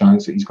higher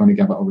chance that he's going to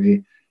give it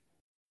away.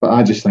 But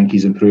I just think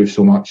he's improved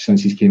so much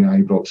since he's came to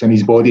Ibrox, and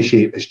his body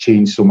shape has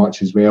changed so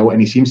much as well,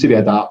 and he seems to be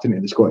adapting to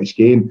the Scottish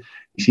game.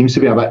 He seems to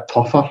be a bit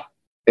tougher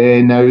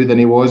now than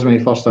he was when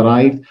he first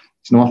arrived.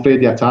 He's not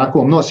afraid to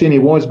tackle. I'm not saying he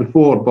was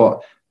before,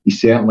 but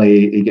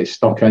he gets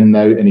stuck in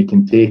now, and he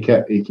can take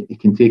it. He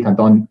can take a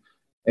dun,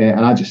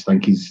 and I just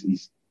think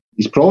he's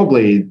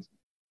probably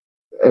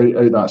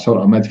out that sort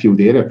of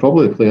midfield area,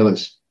 probably the player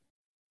that's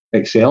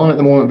excelling at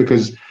the moment,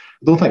 because I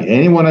don't think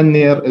anyone in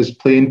there is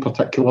playing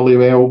particularly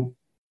well.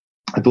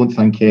 I don't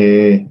think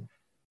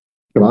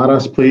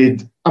Kamara's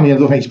played. I mean, I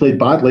don't think he's played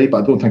badly,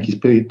 but I don't think he's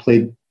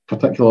played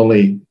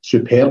particularly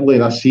superbly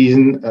this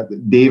season.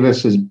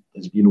 Davis has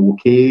been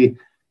okay.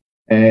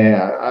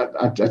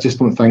 I just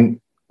don't think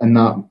in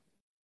that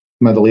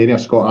middle area,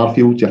 Scott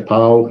Arfield, your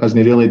pal,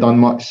 hasn't really done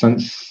much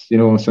since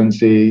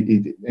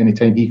any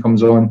time he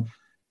comes on.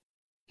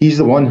 He's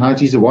the one,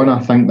 Hagi's the one, I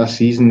think, this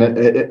season that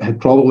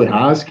it probably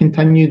has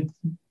continued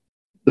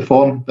the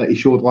form that he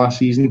showed last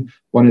season.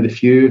 One of the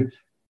few.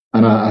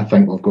 And I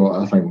think we've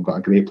got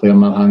a great player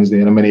in our hands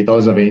there. And when he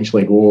does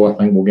eventually go, I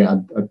think we'll get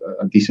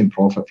a decent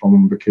profit from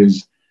him,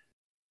 because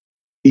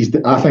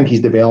I think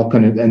he's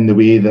developing in the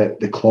way that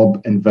the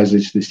club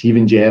envisaged that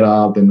Steven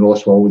Gerrard and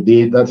Ross Wall,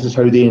 that is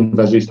how they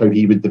envisaged how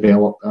he would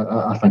develop.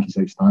 I think he's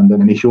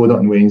outstanding, and he showed it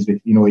on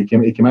Wednesday. You know, he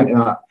came into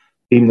that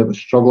team that was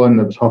struggling,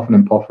 that was huffing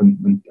and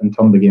puffing, and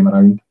turned the game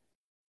around.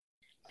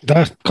 Did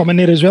I come in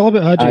there as well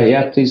about Hadji?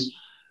 Yeah, please.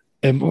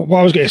 What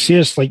I was going to say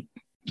is, like,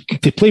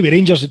 to play with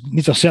Rangers, it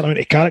needs a certain amount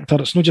of character.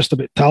 It's not just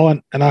about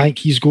talent, and I think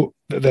he's got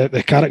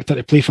the character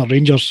to play for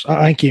Rangers.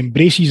 I think he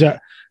embraces it,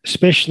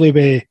 especially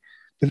with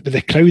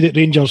the crowd at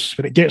Rangers.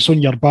 When it gets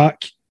on your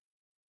back,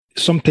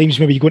 sometimes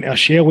maybe you go into a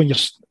shell when you're,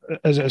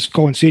 as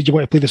Colin said, you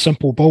want to play the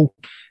simple ball.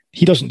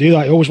 He doesn't do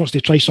that. He always wants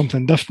to try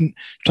something different,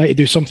 try to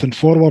do something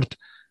forward.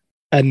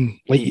 And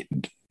like,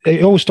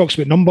 he always talks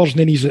about numbers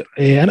and in his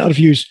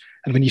interviews.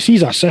 And when you see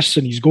his assists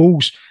and his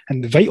goals,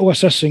 and the vital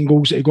assists and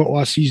goals that he got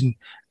last season,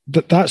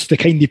 that's the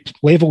kind of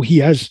level he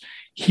is.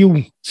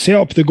 He'll set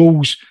up the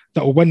goals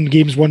that will win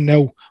games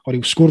 1-0, or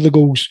he'll score the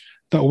goals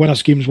that will win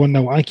us games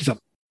 1-0. I think he's a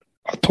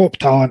top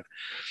talent.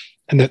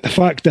 And the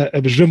fact that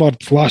it was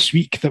rumoured last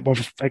week that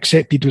we've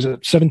accepted, was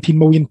it £17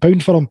 million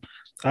for him?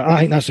 I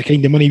think that's the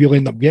kind of money we'll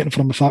end up getting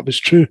from him if that was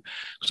true.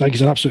 Because I think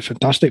he's an absolute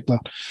fantastic player.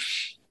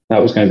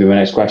 That was going to be my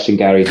next question,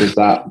 Gary. Does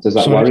that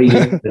worry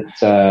you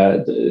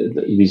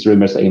that these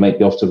rumours that he might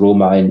be off to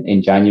Roma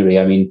in January?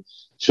 I mean,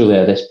 surely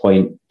at this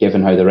point,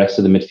 given how the rest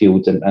of the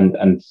midfield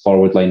and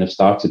forward line have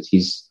started,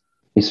 he's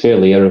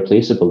fairly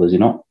irreplaceable, is he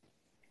not?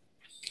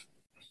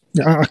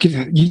 Yeah,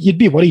 you'd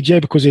be worried, yeah,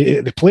 because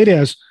the player he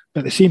is.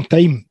 But at the same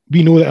time,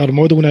 we know that our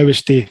model now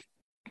is to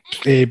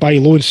buy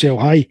low and sell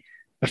high.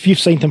 If you've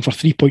signed him for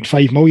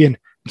 3.5 million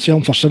and sell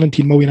him for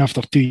 17 million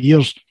after 2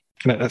 years,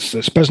 and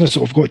it's business that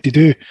we've got to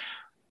do.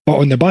 But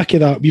on the back of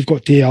that, we've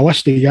got a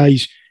list of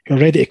guys who are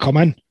ready to come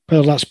in,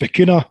 whether that's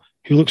Bacuna,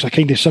 who looks a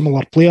kind of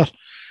similar player,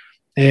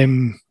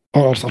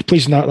 or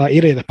plays in that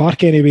area of the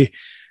park anyway.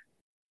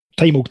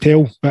 Time will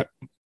tell. But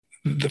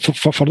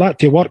for that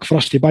to work, for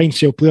us to buy and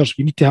sell players,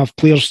 we need to have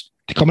players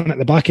to come in at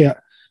the back of it.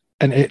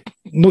 And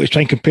not to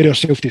try and compare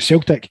ourselves to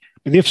Celtic,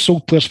 but they've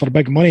sold players for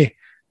big money,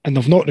 and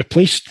they've not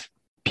replaced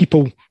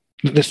people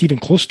that's even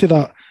close to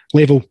that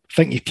level.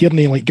 Think of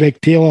Tierney, like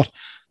Greg Taylor,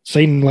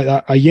 signing like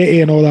that,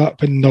 Ayeti and all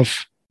that, and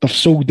they've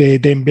sold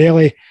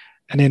Dembele,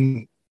 and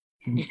then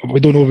we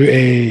don't know about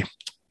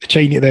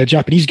the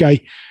Japanese guy,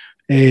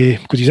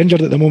 because he's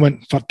injured at the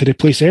moment, to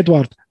replace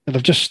Edward. And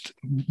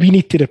we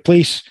need to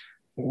replace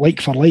like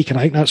for like, and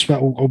I think that's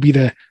what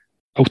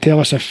will tell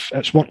us if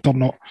it's worked or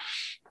not.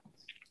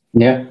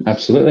 Yeah,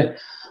 absolutely.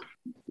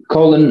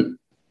 Colin,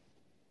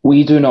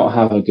 we do not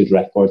have a good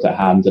record at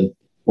Hampden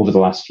over the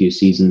last few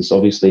seasons.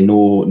 Obviously,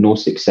 no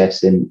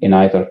success in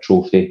either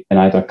trophy, in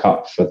either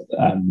cup for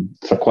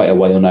quite a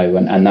while now,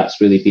 and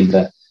that's really been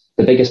the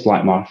biggest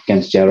black mark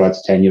against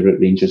Gerrard's tenure at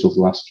Rangers over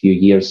the last few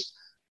years.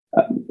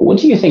 What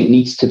do you think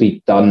needs to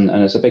be done?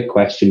 And it's a big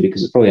question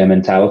because it's probably a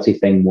mentality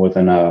thing more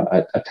than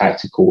a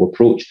tactical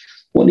approach.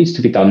 What needs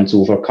to be done to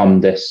overcome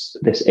this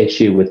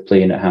issue with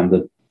playing at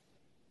Hampden?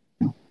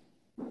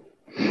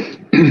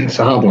 It's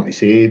a hard one to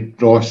say,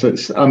 Ross.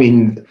 I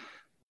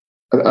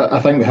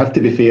think we have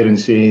to be fair and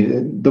say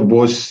there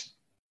was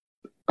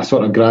a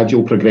sort of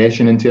gradual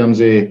progression in terms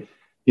of,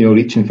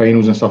 reaching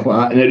finals and stuff like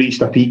that, and it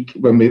reached a peak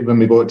when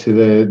we got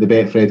to the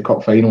Betfred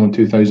Cup final in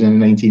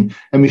 2019,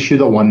 and we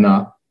should have won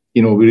that.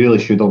 We really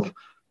should have.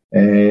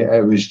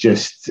 It was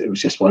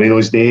just one of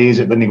those days.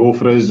 It didn't go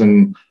for us,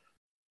 and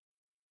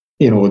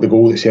the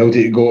goal that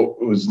Celtic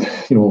got was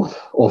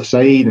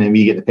offside, and then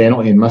we get the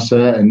penalty and miss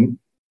it,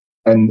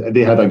 and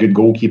they had a good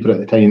goalkeeper at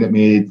the time that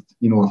made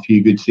a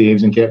few good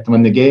saves and kept them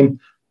in the game,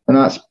 and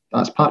that's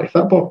part of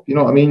football. You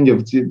know what I mean?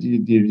 You've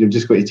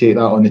just got to take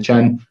that on the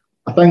chin.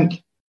 I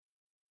think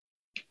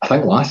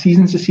last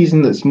season's the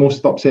season that's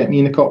most upset me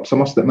in the cups, I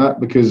must admit,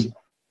 because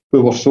we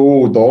were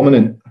so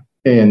dominant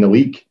in the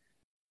league,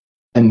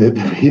 and the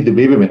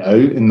way we went out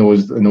in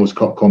those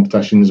cup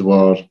competitions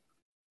were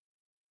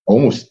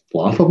almost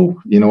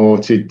laughable.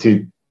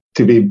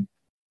 To be,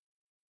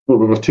 we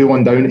were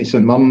 2-1 down to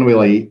St Mirren with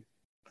like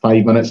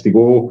 5 minutes to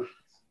go,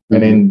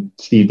 and then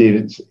Steve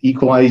Davis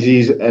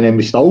equalises, and then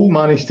we still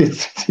managed to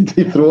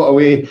throw it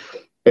away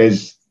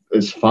is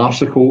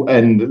farcical.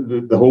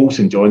 And the whole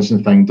St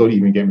Johnstone thing, don't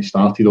even get me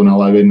started on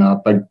allowing a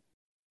big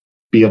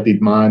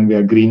bearded man with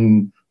a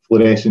green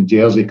fluorescent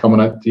jersey coming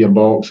out to your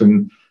box,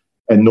 and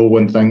no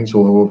one thinks,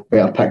 oh,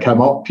 better pick him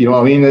up. You know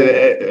what I mean?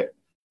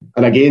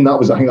 And again, I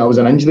think that was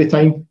an injury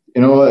time.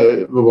 We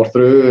were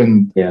through,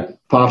 and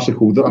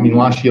farcical. I mean,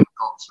 last year the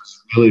Cups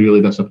was really,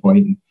 really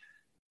disappointing.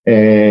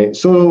 We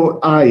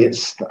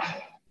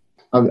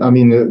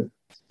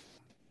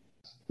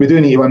do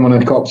need to win one of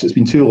the cups. It's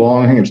been too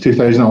long. I think it was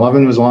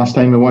 2011 was the last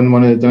time we won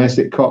one of the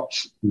domestic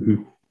cups,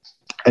 and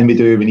we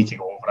need to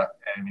go over it.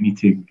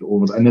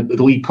 And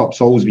the League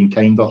Cup's always been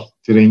kinder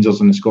to Rangers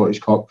than the Scottish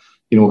Cup.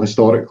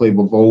 Historically,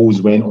 we've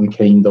always went on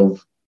kind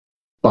of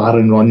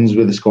barren runs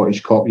with the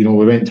Scottish Cup. We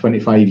went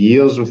 25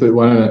 years without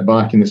winning it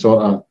back in the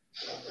sort of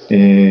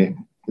the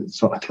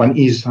sort of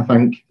 20s, I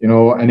think,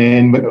 and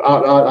then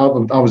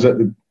I was at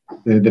the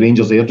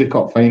Rangers Airdrie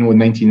Cup final in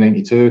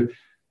 1992,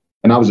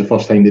 and that was the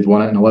first time they'd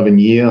won it in 11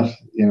 years,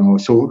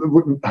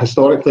 so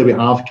historically we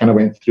have kind of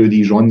went through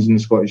these runs in the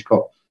Scottish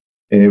Cup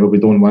where we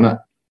don't win it,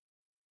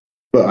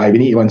 but we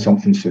need to win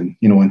something soon,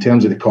 in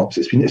terms of the Cups.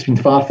 It's been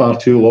far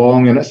too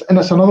long, and it's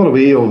another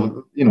way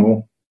of,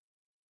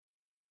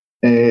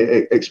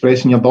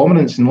 expressing your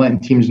dominance and letting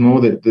teams know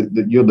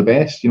that you're the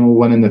best,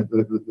 winning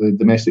the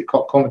domestic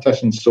cup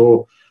competitions.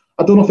 So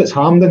I don't know if it's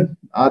Hampden.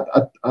 I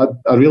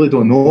really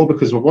don't know,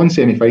 because we've won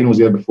semi-finals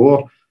there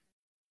before.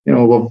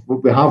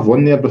 We have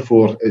won there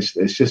before. It's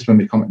just when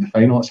we come to the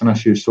final, it's an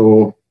issue.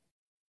 So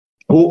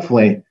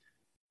hopefully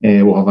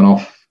we'll have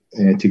enough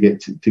to get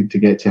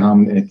to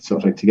Hampden,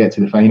 to get to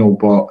the final.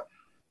 But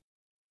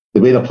the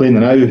way they're playing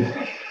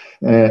now,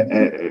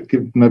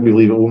 could maybe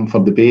leave it open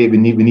for debate. We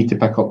need to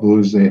pick up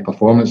those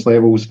performance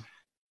levels,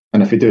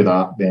 and if we do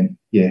that, then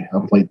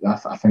I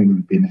think we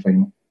would be in the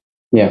final.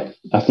 Yeah,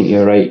 I think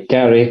you're right,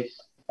 Gary.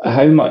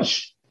 How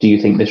much do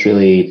you think this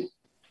really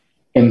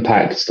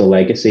impacts the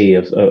legacy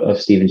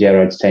of Steven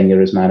Gerrard's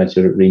tenure as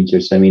manager at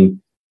Rangers? I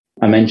mean,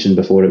 I mentioned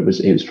before it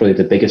was probably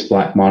the biggest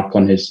black mark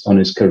on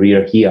his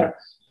career here.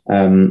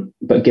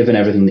 But given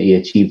everything that he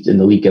achieved in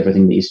the league,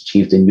 everything that he's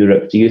achieved in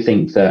Europe, do you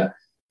think that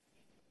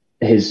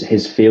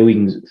his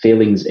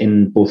failings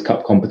in both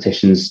cup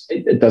competitions,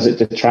 does it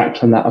detract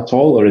from that at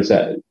all, or is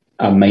it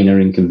a minor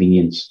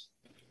inconvenience?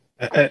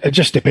 It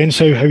just depends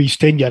how his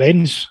tenure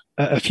ends.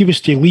 If he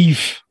was to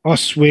leave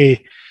us with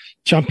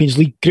Champions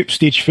League group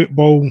stage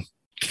football,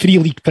 3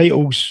 league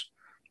titles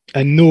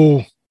and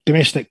no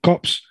domestic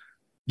cups,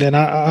 then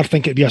I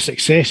think it'd be a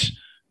success.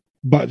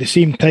 But at the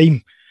same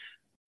time,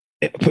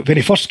 when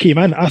he first came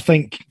in, I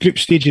think group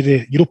stage of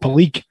the Europa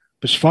League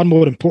was far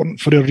more important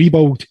for a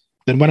rebuild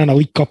than winning a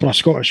League Cup or a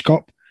Scottish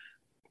Cup.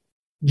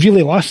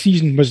 Really, last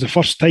season was the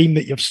first time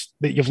that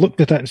you've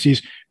looked at it and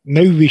says,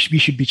 now we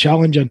should be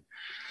challenging.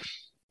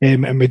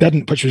 And we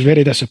didn't, which was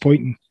very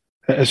disappointing.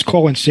 As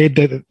Colin said,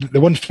 the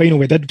one final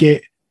we did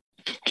get,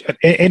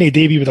 any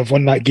day we would have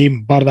won that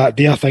game, bar that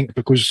day, I think,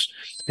 because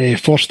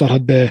Forster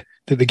had the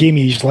game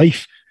of his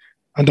life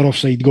under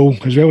offside goal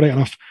as well, right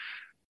enough.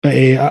 But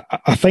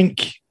I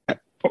think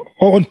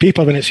on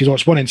paper, when it says,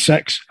 it's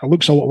 1-6, it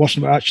looks a lot worse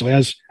than what it actually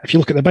is. If you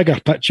look at the bigger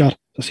picture,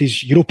 it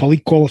says Europa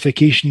League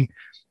qualification,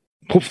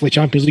 hopefully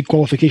Champions League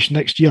qualification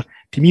next year.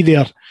 To me,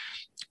 they're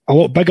a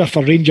lot bigger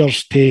for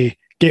Rangers to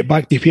get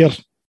back to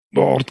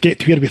where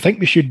we think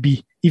we should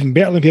be, even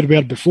better than where we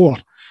were before,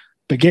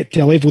 but get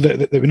to a level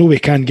that we know we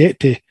can get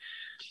to.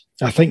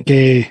 I think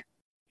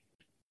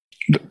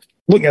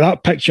looking at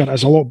that picture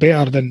is a lot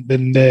better than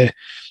the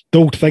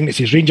old thing that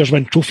says Rangers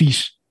win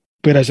trophies.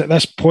 Whereas at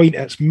this point,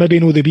 it's maybe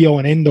no the be-all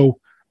and end-all,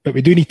 but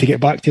we do need to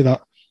get back to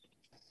that.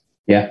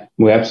 Yeah,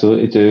 we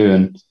absolutely do.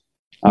 And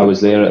I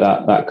was there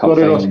at that cup.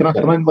 Sorry, Ross, can I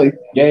come in?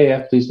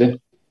 Yeah, please do.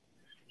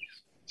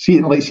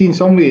 Seeing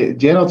somebody,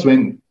 Gerrard's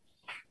went,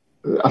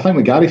 I think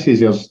what Gary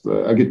says there's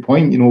a good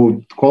point.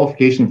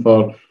 Qualification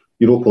for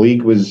Europa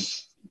League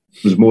was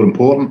more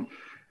important.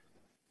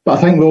 But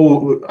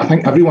I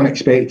think everyone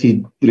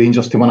expected the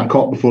Rangers to win a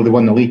cup before they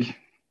won the league.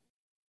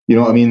 You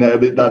know what I mean?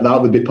 That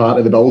would be part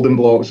of the building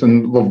blocks,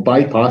 and we've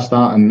bypassed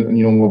that, and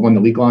we've won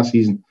the league last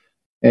season.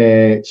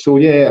 So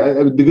yeah,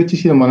 it would be good to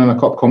see them winning a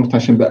cup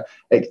competition. But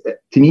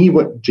to me,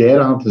 what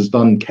Gerrard has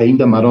done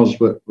kind of mirrors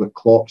what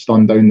Klopp's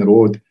done down the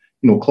road.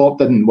 Klopp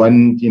didn't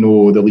win,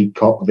 the League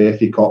Cup, the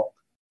FA Cup.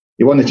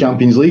 He won the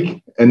Champions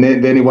League, and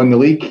then he won the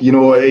league. He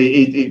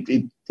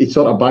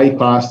sort of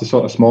bypassed the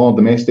sort of smaller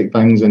domestic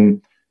things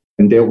and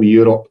dealt with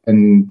Europe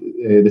and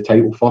the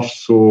title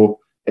first. So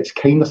it's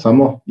kind of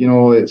similar.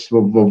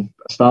 We've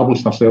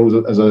established ourselves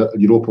as a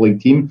Europa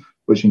League team,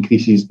 which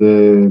increases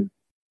the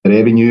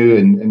revenue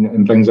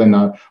and brings in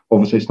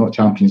obviously it's not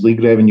Champions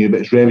League revenue,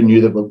 but it's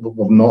revenue that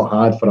we've not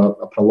had for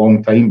a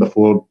long time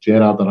before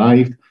Gerrard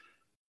arrived.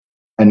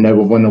 And now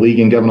we've won the league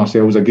and given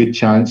ourselves a good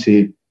chance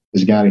of,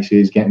 as Gary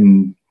says,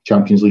 getting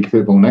Champions League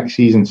football next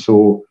season.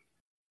 So,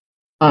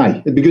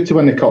 it'd be good to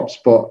win the cups,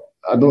 but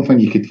I don't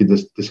think you could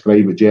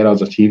describe what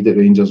Gerrard's achieved at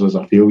Rangers as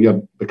a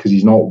failure, because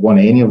he's not won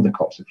any of the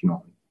cups, if you know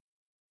what I mean.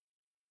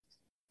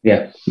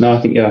 Yeah, no,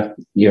 I think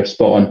you're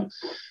spot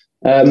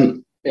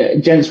on.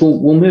 Gents,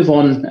 we'll move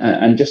on,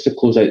 and just to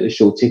close out the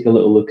show, take a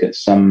little look at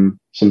some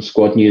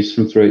squad news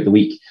from throughout the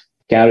week.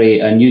 Gary,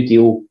 a new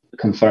deal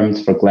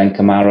confirmed for Glenn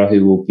Kamara,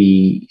 who will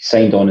be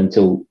signed on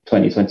until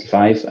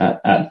 2025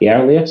 at the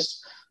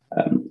earliest.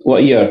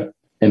 What are your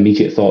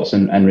immediate thoughts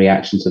and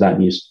reaction to that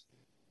news?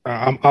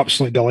 I'm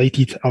absolutely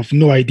delighted. I've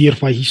no idea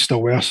why he's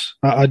still with us.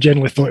 I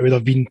genuinely thought it would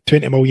have been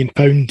 £20 million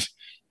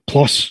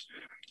plus.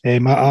 I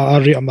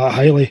rate him that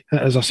highly.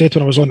 As I said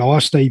when I was on the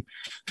last time,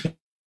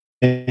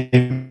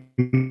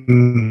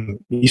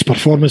 his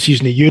performances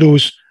in the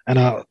Euros and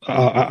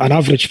an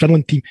average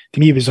Finland team, to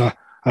me, was a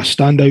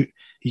standout.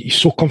 He's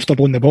so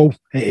comfortable in the ball.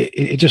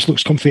 It just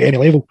looks comfy at any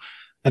level.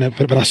 And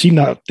when I seen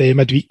that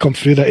midweek come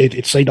through that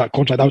he'd signed that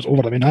contract, that was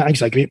over. I mean, I think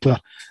he's a great player,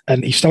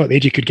 and he's still at the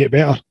age he could get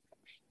better.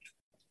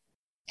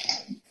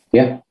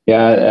 Yeah,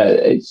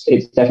 it's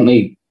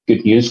definitely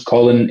good news.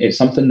 Colin, it's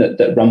something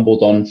that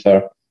rumbled on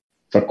for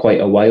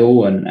quite a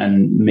while,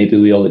 and maybe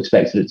we all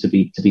expected it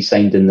to be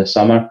signed in the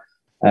summer.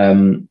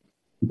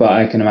 But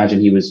I can imagine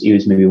he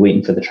was maybe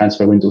waiting for the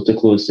transfer window to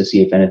close to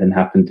see if anything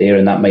happened there,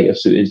 and that might have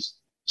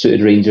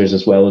suited Rangers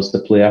as well as the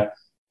player.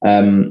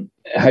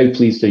 How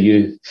pleased are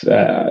you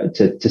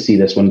to see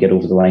this one get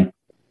over the line?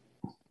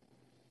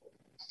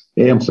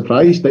 Yeah, I'm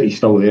surprised that he's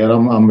still there.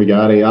 I'm with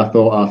Gary. I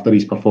thought after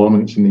his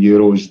performance in the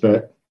Euros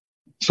that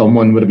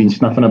someone would have been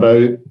sniffing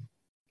about.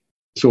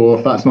 So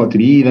if that's not to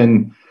be,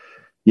 then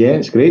yeah,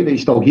 it's great that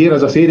he's still here.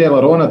 As I said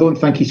earlier on, I don't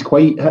think he's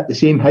quite hit the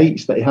same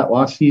heights that he hit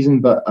last season,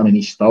 but I mean,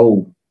 he's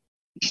still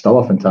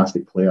a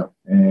fantastic player,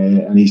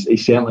 and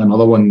he's certainly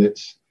another one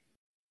that's,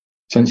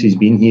 since he's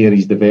been here,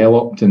 he's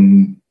developed,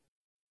 and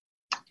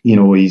you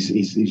know, he's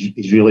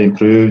really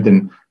improved.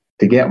 And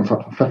to get him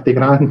for 50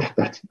 grand,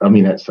 I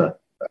mean, it's a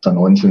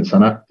nonsense,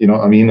 isn't it? You know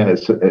what I mean?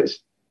 It's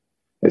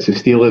a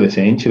steal of the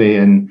century,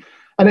 and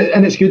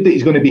it's good that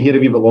he's going to be here a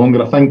wee bit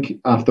longer. I think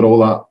after all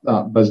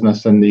that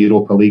business in the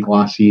Europa League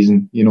last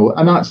season, you know,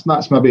 and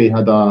that's maybe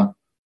had a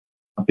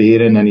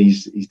bearing in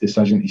his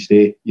decision to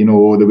stay. You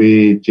know, the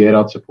way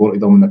Gerrard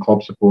supported him and the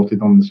club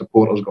supported him, the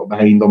supporters got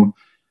behind him.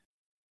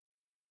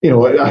 You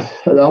know,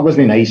 that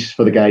wasn't nice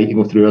for the guy to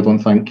go through, I don't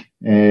think.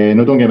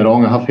 No, don't get me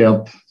wrong, I have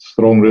heard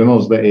strong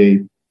rumours that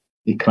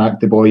he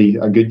cracked the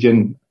boy a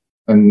gudgeon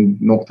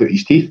and knocked out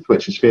his teeth,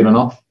 which is fair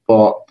enough,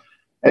 but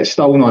it's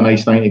still not a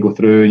nice thing to go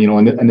through, you know,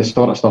 and the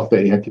sort of stuff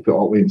that he had to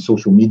put up with in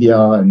social media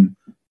and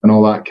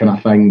all that kind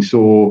of thing.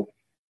 So,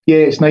 yeah,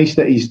 it's nice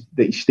that he's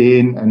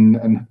staying,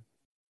 and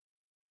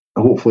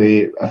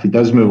hopefully if he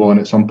does move on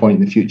at some point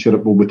in the future,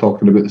 we'll be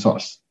talking about the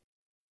sort of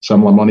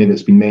similar money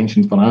that's been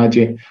mentioned for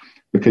Agyei,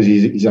 because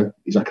he's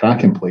a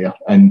cracking player,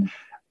 and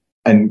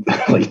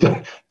like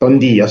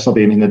Dundee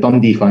yesterday, I mean, the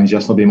Dundee fans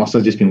yesterday must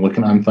have just been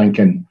looking at him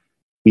thinking,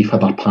 we've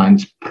had our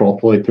pants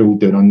properly pulled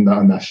down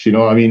on this, you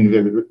know what I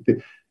mean?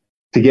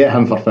 To get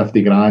him for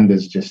 50 grand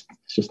is just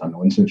a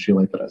nonsense,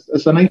 really, but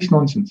it's a nice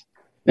nonsense.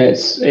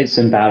 It's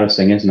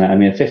embarrassing, isn't it? I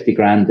mean, 50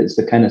 grand, it's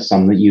the kind of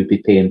sum that you'd be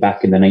paying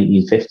back in the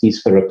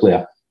 1950s for a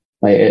player.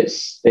 Like,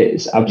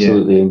 it's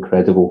absolutely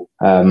incredible.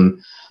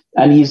 And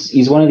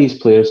he's one of these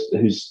players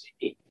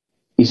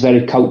he's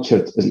very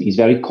cultured, isn't he? He's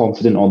very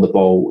confident on the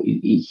ball.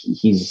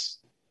 He's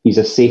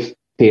a safe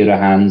pair of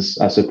hands,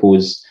 I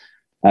suppose.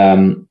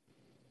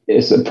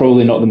 It's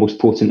probably not the most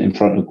potent in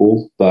front of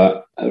goal,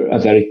 but a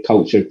very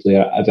cultured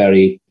player, a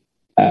very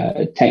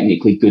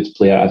technically good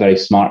player, a very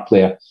smart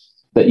player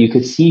that you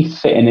could see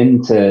fitting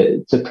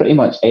into pretty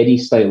much any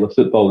style of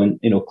football. And,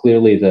 you know,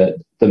 clearly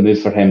the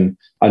move for him,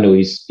 I know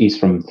he's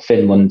from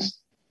Finland,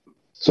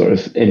 sort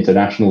of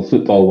international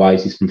football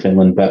wise, he's from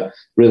Finland, but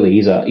really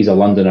he's a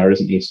Londoner,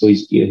 isn't he? So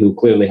he'll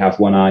clearly have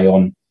one eye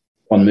on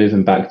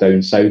moving back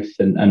down south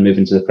and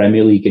moving to the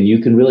Premier League. And you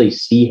can really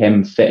see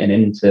him fitting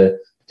into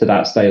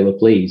that style of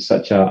play. He's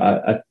such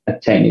a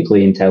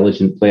technically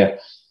intelligent player.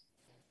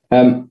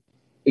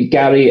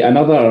 Gary,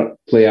 another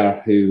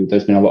player who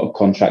there's been a lot of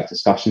contract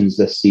discussions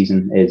this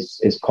season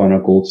is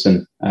Connor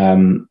Goldson,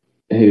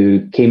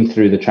 who came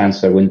through the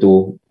transfer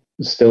window,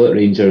 still at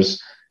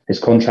Rangers. His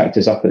contract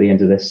is up at the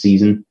end of this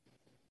season.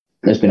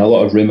 There's been a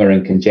lot of rumour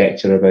and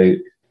conjecture about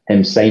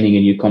him signing a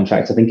new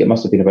contract. I think it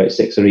must have been about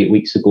 6 or 8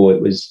 weeks ago.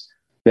 It was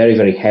very,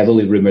 very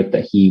heavily rumoured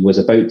that he was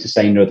about to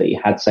sign or that he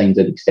had signed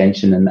an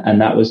extension,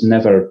 and that was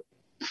never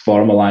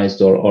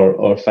formalised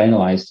or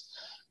finalised.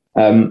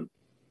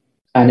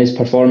 And his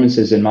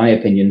performances, in my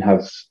opinion,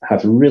 have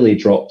really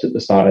dropped at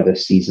the start of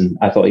this season.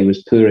 I thought he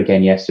was poor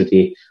again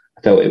yesterday.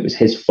 I felt it was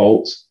his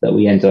fault that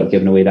we ended up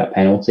giving away that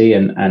penalty,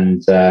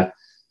 and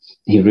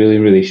he really,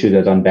 really should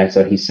have done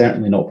better. He's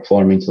certainly not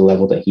performing to the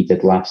level that he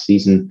did last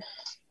season.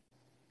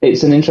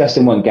 It's an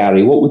interesting one,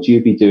 Gary. What would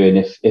you be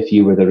doing if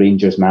you were the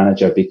Rangers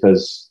manager?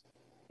 Because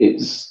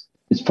it's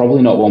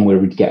probably not one where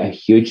we'd get a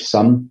huge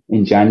sum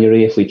in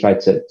January if we tried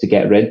to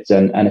get rid.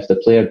 And if the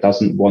player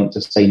doesn't want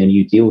to sign a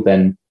new deal,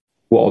 then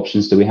what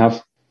options do we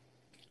have?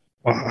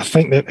 Well, I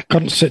think that the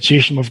current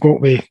situation we've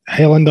got with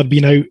Helander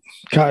being out,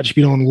 Katic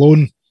being on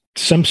loan,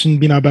 Simpson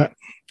being a bit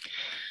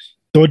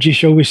dodgy,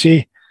 shall we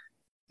say,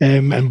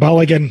 and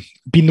Balogun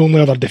being the only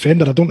other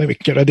defender, I don't think we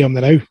can get rid of him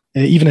now.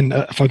 Even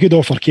if a good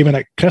offer came in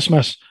at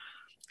Christmas,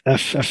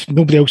 if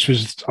nobody else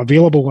was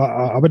available,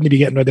 I wouldn't be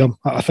getting rid of him.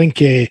 I think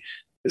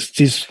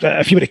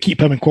if you were to keep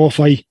him and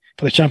qualify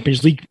for the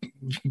Champions League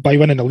by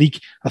winning the league,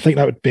 I think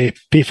that would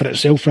pay for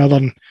itself rather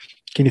than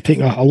kind of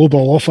taking a low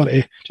ball offer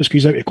to just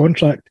go out of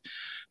contract.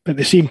 But at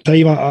the same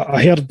time,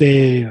 I heard,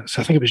 I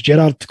think it was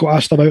Gerrard got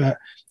asked about it.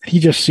 He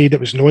just said it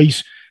was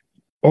noise.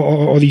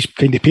 All these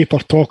kind of paper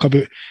talk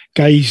about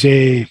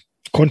guys'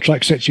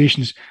 contract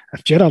situations.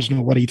 If Gerrard's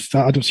not worried,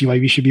 I don't see why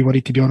we should be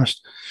worried, to be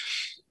honest.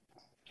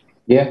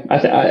 Yeah,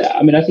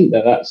 I mean, I think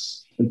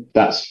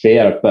that's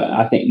fair, but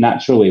I think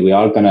naturally we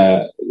are going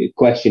to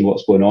question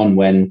what's going on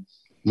when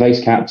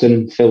vice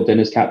captain filled in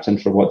as captain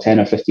for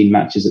 10 or 15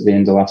 matches at the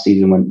end of last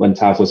season when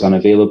Tav was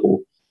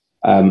unavailable,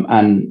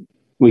 and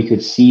we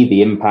could see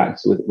the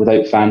impact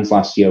without fans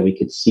last year. We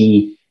could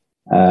see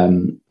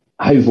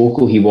how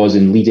vocal he was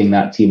in leading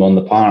that team on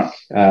the park.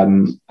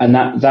 And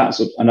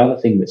that's another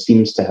thing that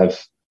seems to have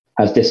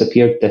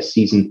disappeared this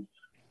season.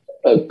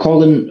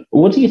 Colin,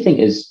 what do you think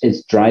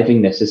is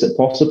driving this? Is it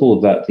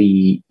possible that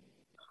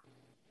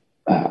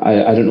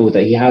I don't know,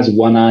 that he has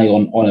one eye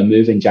on a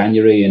move in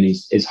January and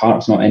his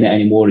heart's not in it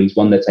anymore? He's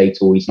won the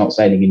title, he's not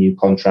signing a new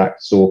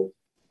contract, so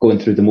going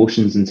through the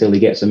motions until he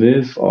gets a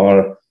move?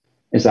 Or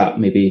is that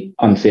maybe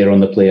unfair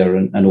on the player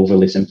and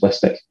overly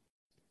simplistic?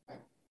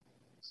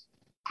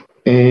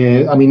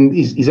 I mean,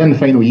 he's in the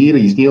final year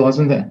of his deal,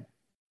 isn't he?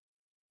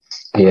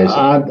 He is.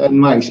 In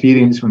my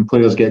experience, when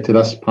players get to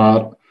this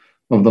part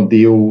of their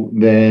deal,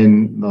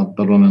 then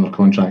they're running their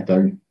contract out,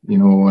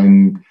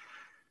 and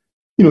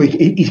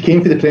he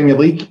came to the Premier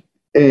League.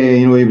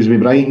 He was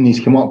with Brighton. He's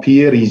come up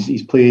here.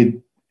 He's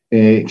played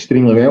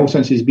extremely well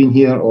since he's been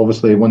here.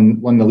 Obviously,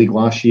 won the league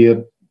last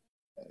year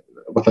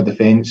with a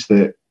defence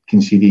that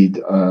conceded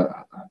an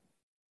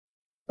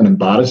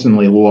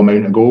embarrassingly low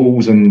amount of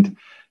goals and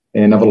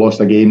never lost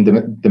a game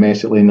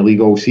domestically in the league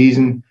all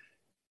season.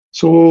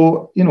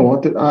 So,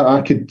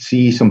 I could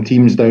see some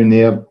teams down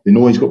there. They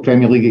know he's got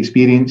Premier League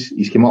experience.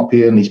 He's come up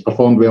here and he's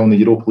performed well in the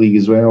Europa League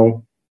as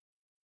well.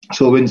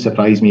 So it wouldn't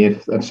surprise me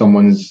if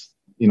someone's,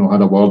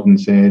 had a word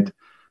and said,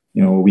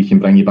 we can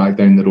bring you back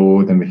down the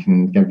road and we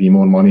can give you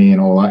more money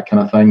and all that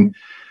kind of thing.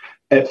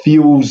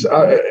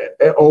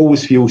 It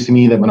always feels to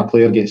me that when a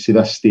player gets to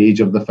this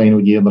stage of the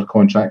final year of their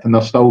contract and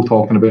they're still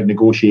talking about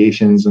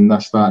negotiations and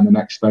this, that and the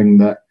next thing,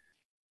 that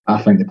I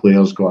think the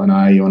player's got an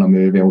eye on a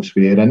move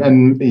elsewhere.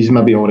 And he's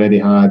maybe already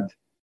had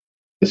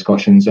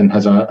discussions and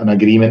has an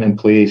agreement in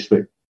place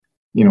that,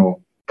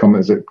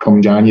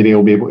 come January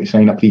he'll be able to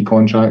sign a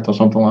pre-contract or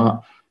something like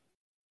that.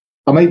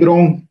 I might be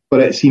wrong, but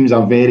it seems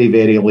a very,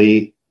 very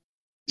late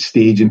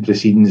stage in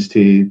proceedings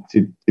to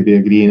be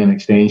agreeing an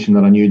extension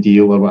or a new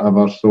deal or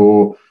whatever.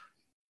 So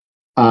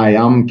I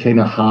am kind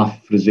of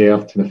half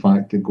reserved to the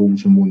fact that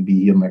Goldson won't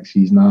be here next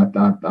season.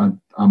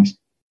 I'm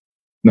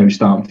now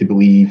starting to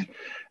believe.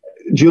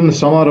 During the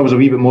summer, I was a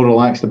wee bit more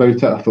relaxed about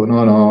it. I thought,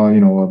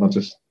 no, they're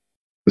just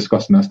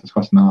discussing this,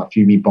 discussing that, a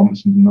few wee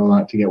bumps and all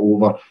that to get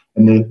over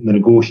in the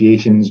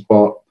negotiations.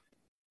 But,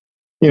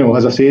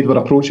 as I said, we're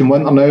approaching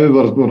winter now.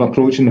 We're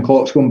approaching the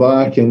clock's going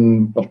back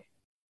and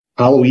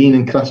Halloween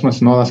and Christmas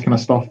and all this kind of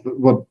stuff.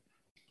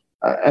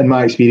 In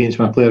my experience,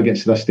 when a player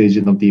gets to this stage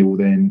of their deal,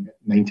 then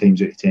 9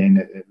 times out of 10,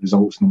 it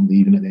results in them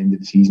leaving at the end of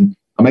the season.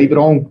 I might be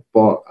wrong,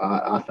 but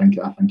I think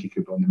he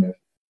could be on the move.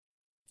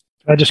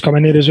 I just come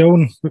in there as well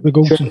with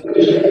Goldson.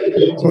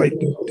 Sure.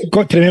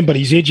 Got to remember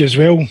his age as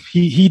well.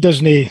 He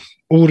doesn't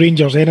owe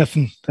Rangers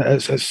anything.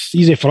 It's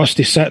easy for us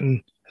to sit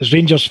and as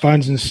Rangers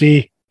fans and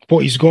say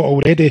what he's got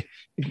already.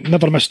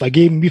 Never missed a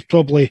game. We've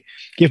probably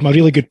gave him a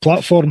really good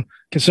platform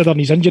considering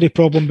his injury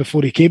problem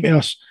before he came to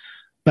us.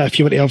 But if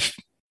you were to have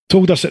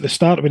told us at the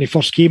start when he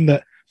first came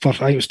that for, I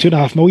think it was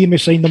 $2.5 million we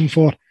signed him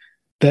for,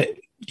 that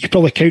you're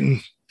probably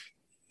counting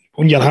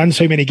on your hands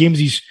how many games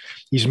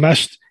he's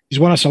missed. He's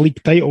won us a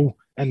league title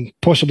and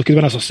possibly could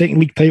win us a second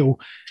league title.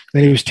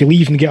 Then he was to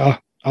leave and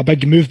get a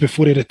big move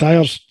before he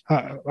retires.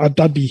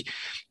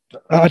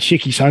 I'd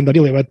shake his hand, I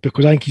really would,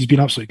 because I think he's been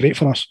absolutely great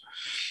for us.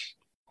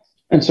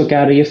 And so,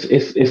 Gary,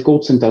 if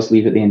Goldson does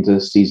leave at the end of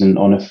the season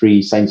on a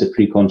free, signs a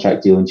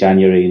pre-contract deal in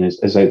January and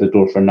is out the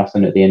door for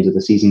nothing at the end of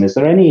the season, is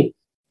there any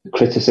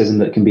criticism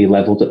that can be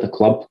levelled at the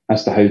club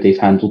as to how they've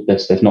handled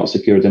this? They've not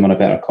secured him on a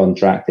better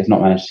contract. They've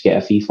not managed to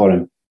get a fee for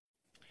him.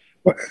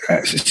 Well,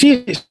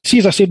 see,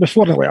 as I said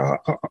before,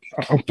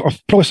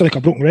 I've probably sound like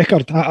a broken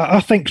record. I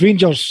think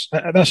Rangers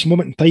at this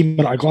moment in time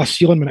are at a glass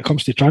ceiling when it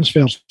comes to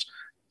transfers,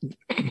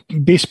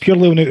 based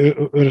purely on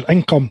our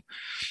income.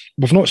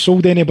 We've not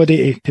sold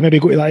anybody to maybe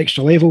go to that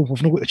extra level.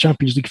 We've not got the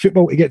Champions League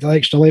football to get to that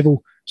extra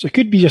level. So it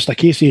could be just a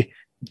case of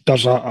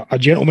there's a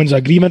gentleman's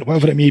agreement,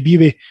 whatever it may be,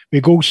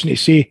 with Goldson to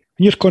say,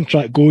 when your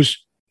contract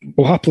goes,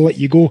 we'll happily let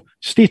you go,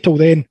 stay till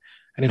then,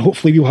 and then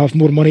hopefully we'll have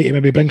more money to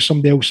maybe bring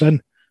somebody else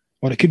in.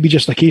 Or it could be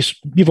just a case,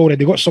 we've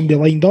already got somebody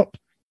lined up, but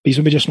he's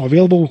maybe just not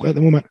available at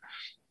the moment.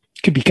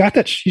 It could be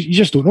Katic, you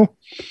just don't know.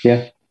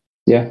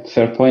 Yeah,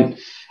 fair point.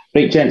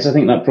 Right, gents, I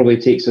think that probably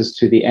takes us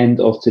to the end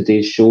of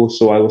today's show.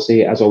 So I will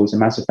say, as always, a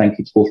massive thank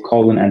you to both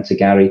Colin and to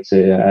Gary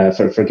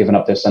for giving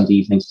up their Sunday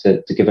evenings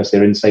to give us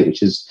their insight,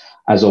 which is,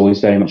 as always,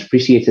 very much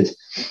appreciated.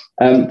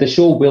 The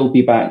show will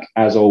be back,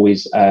 as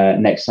always,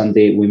 next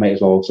Sunday. We might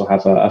as well also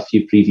have a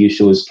few preview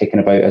shows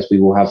kicking about, as we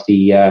will have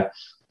the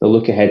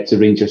look ahead to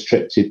Rangers'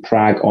 trip to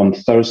Prague on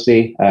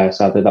Thursday.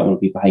 Sadly, that one will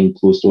be behind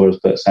closed doors,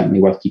 but certainly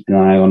worth keeping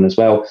an eye on as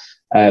well.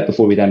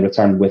 Before we then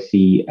return with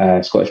the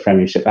Scottish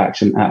Premiership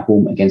action at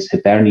home against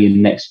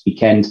Hibernian next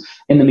weekend.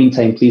 In the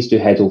meantime, please do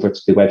head over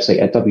to the website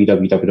at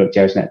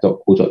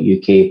www.gersnet.co.uk,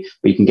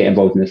 where you can get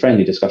involved in the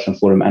friendly discussion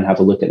forum and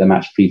have a look at the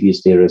match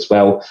previews there as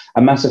well.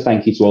 A massive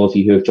thank you to all of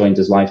you who have joined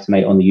us live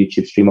tonight on the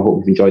YouTube stream. I hope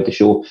you've enjoyed the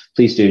show.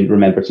 Please do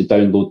remember to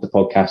download the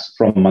podcast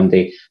from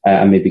Monday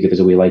and maybe give us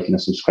a wee like and a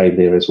subscribe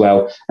there as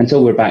well.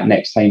 Until we're back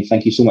next time,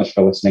 thank you so much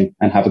for listening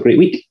and have a great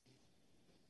week.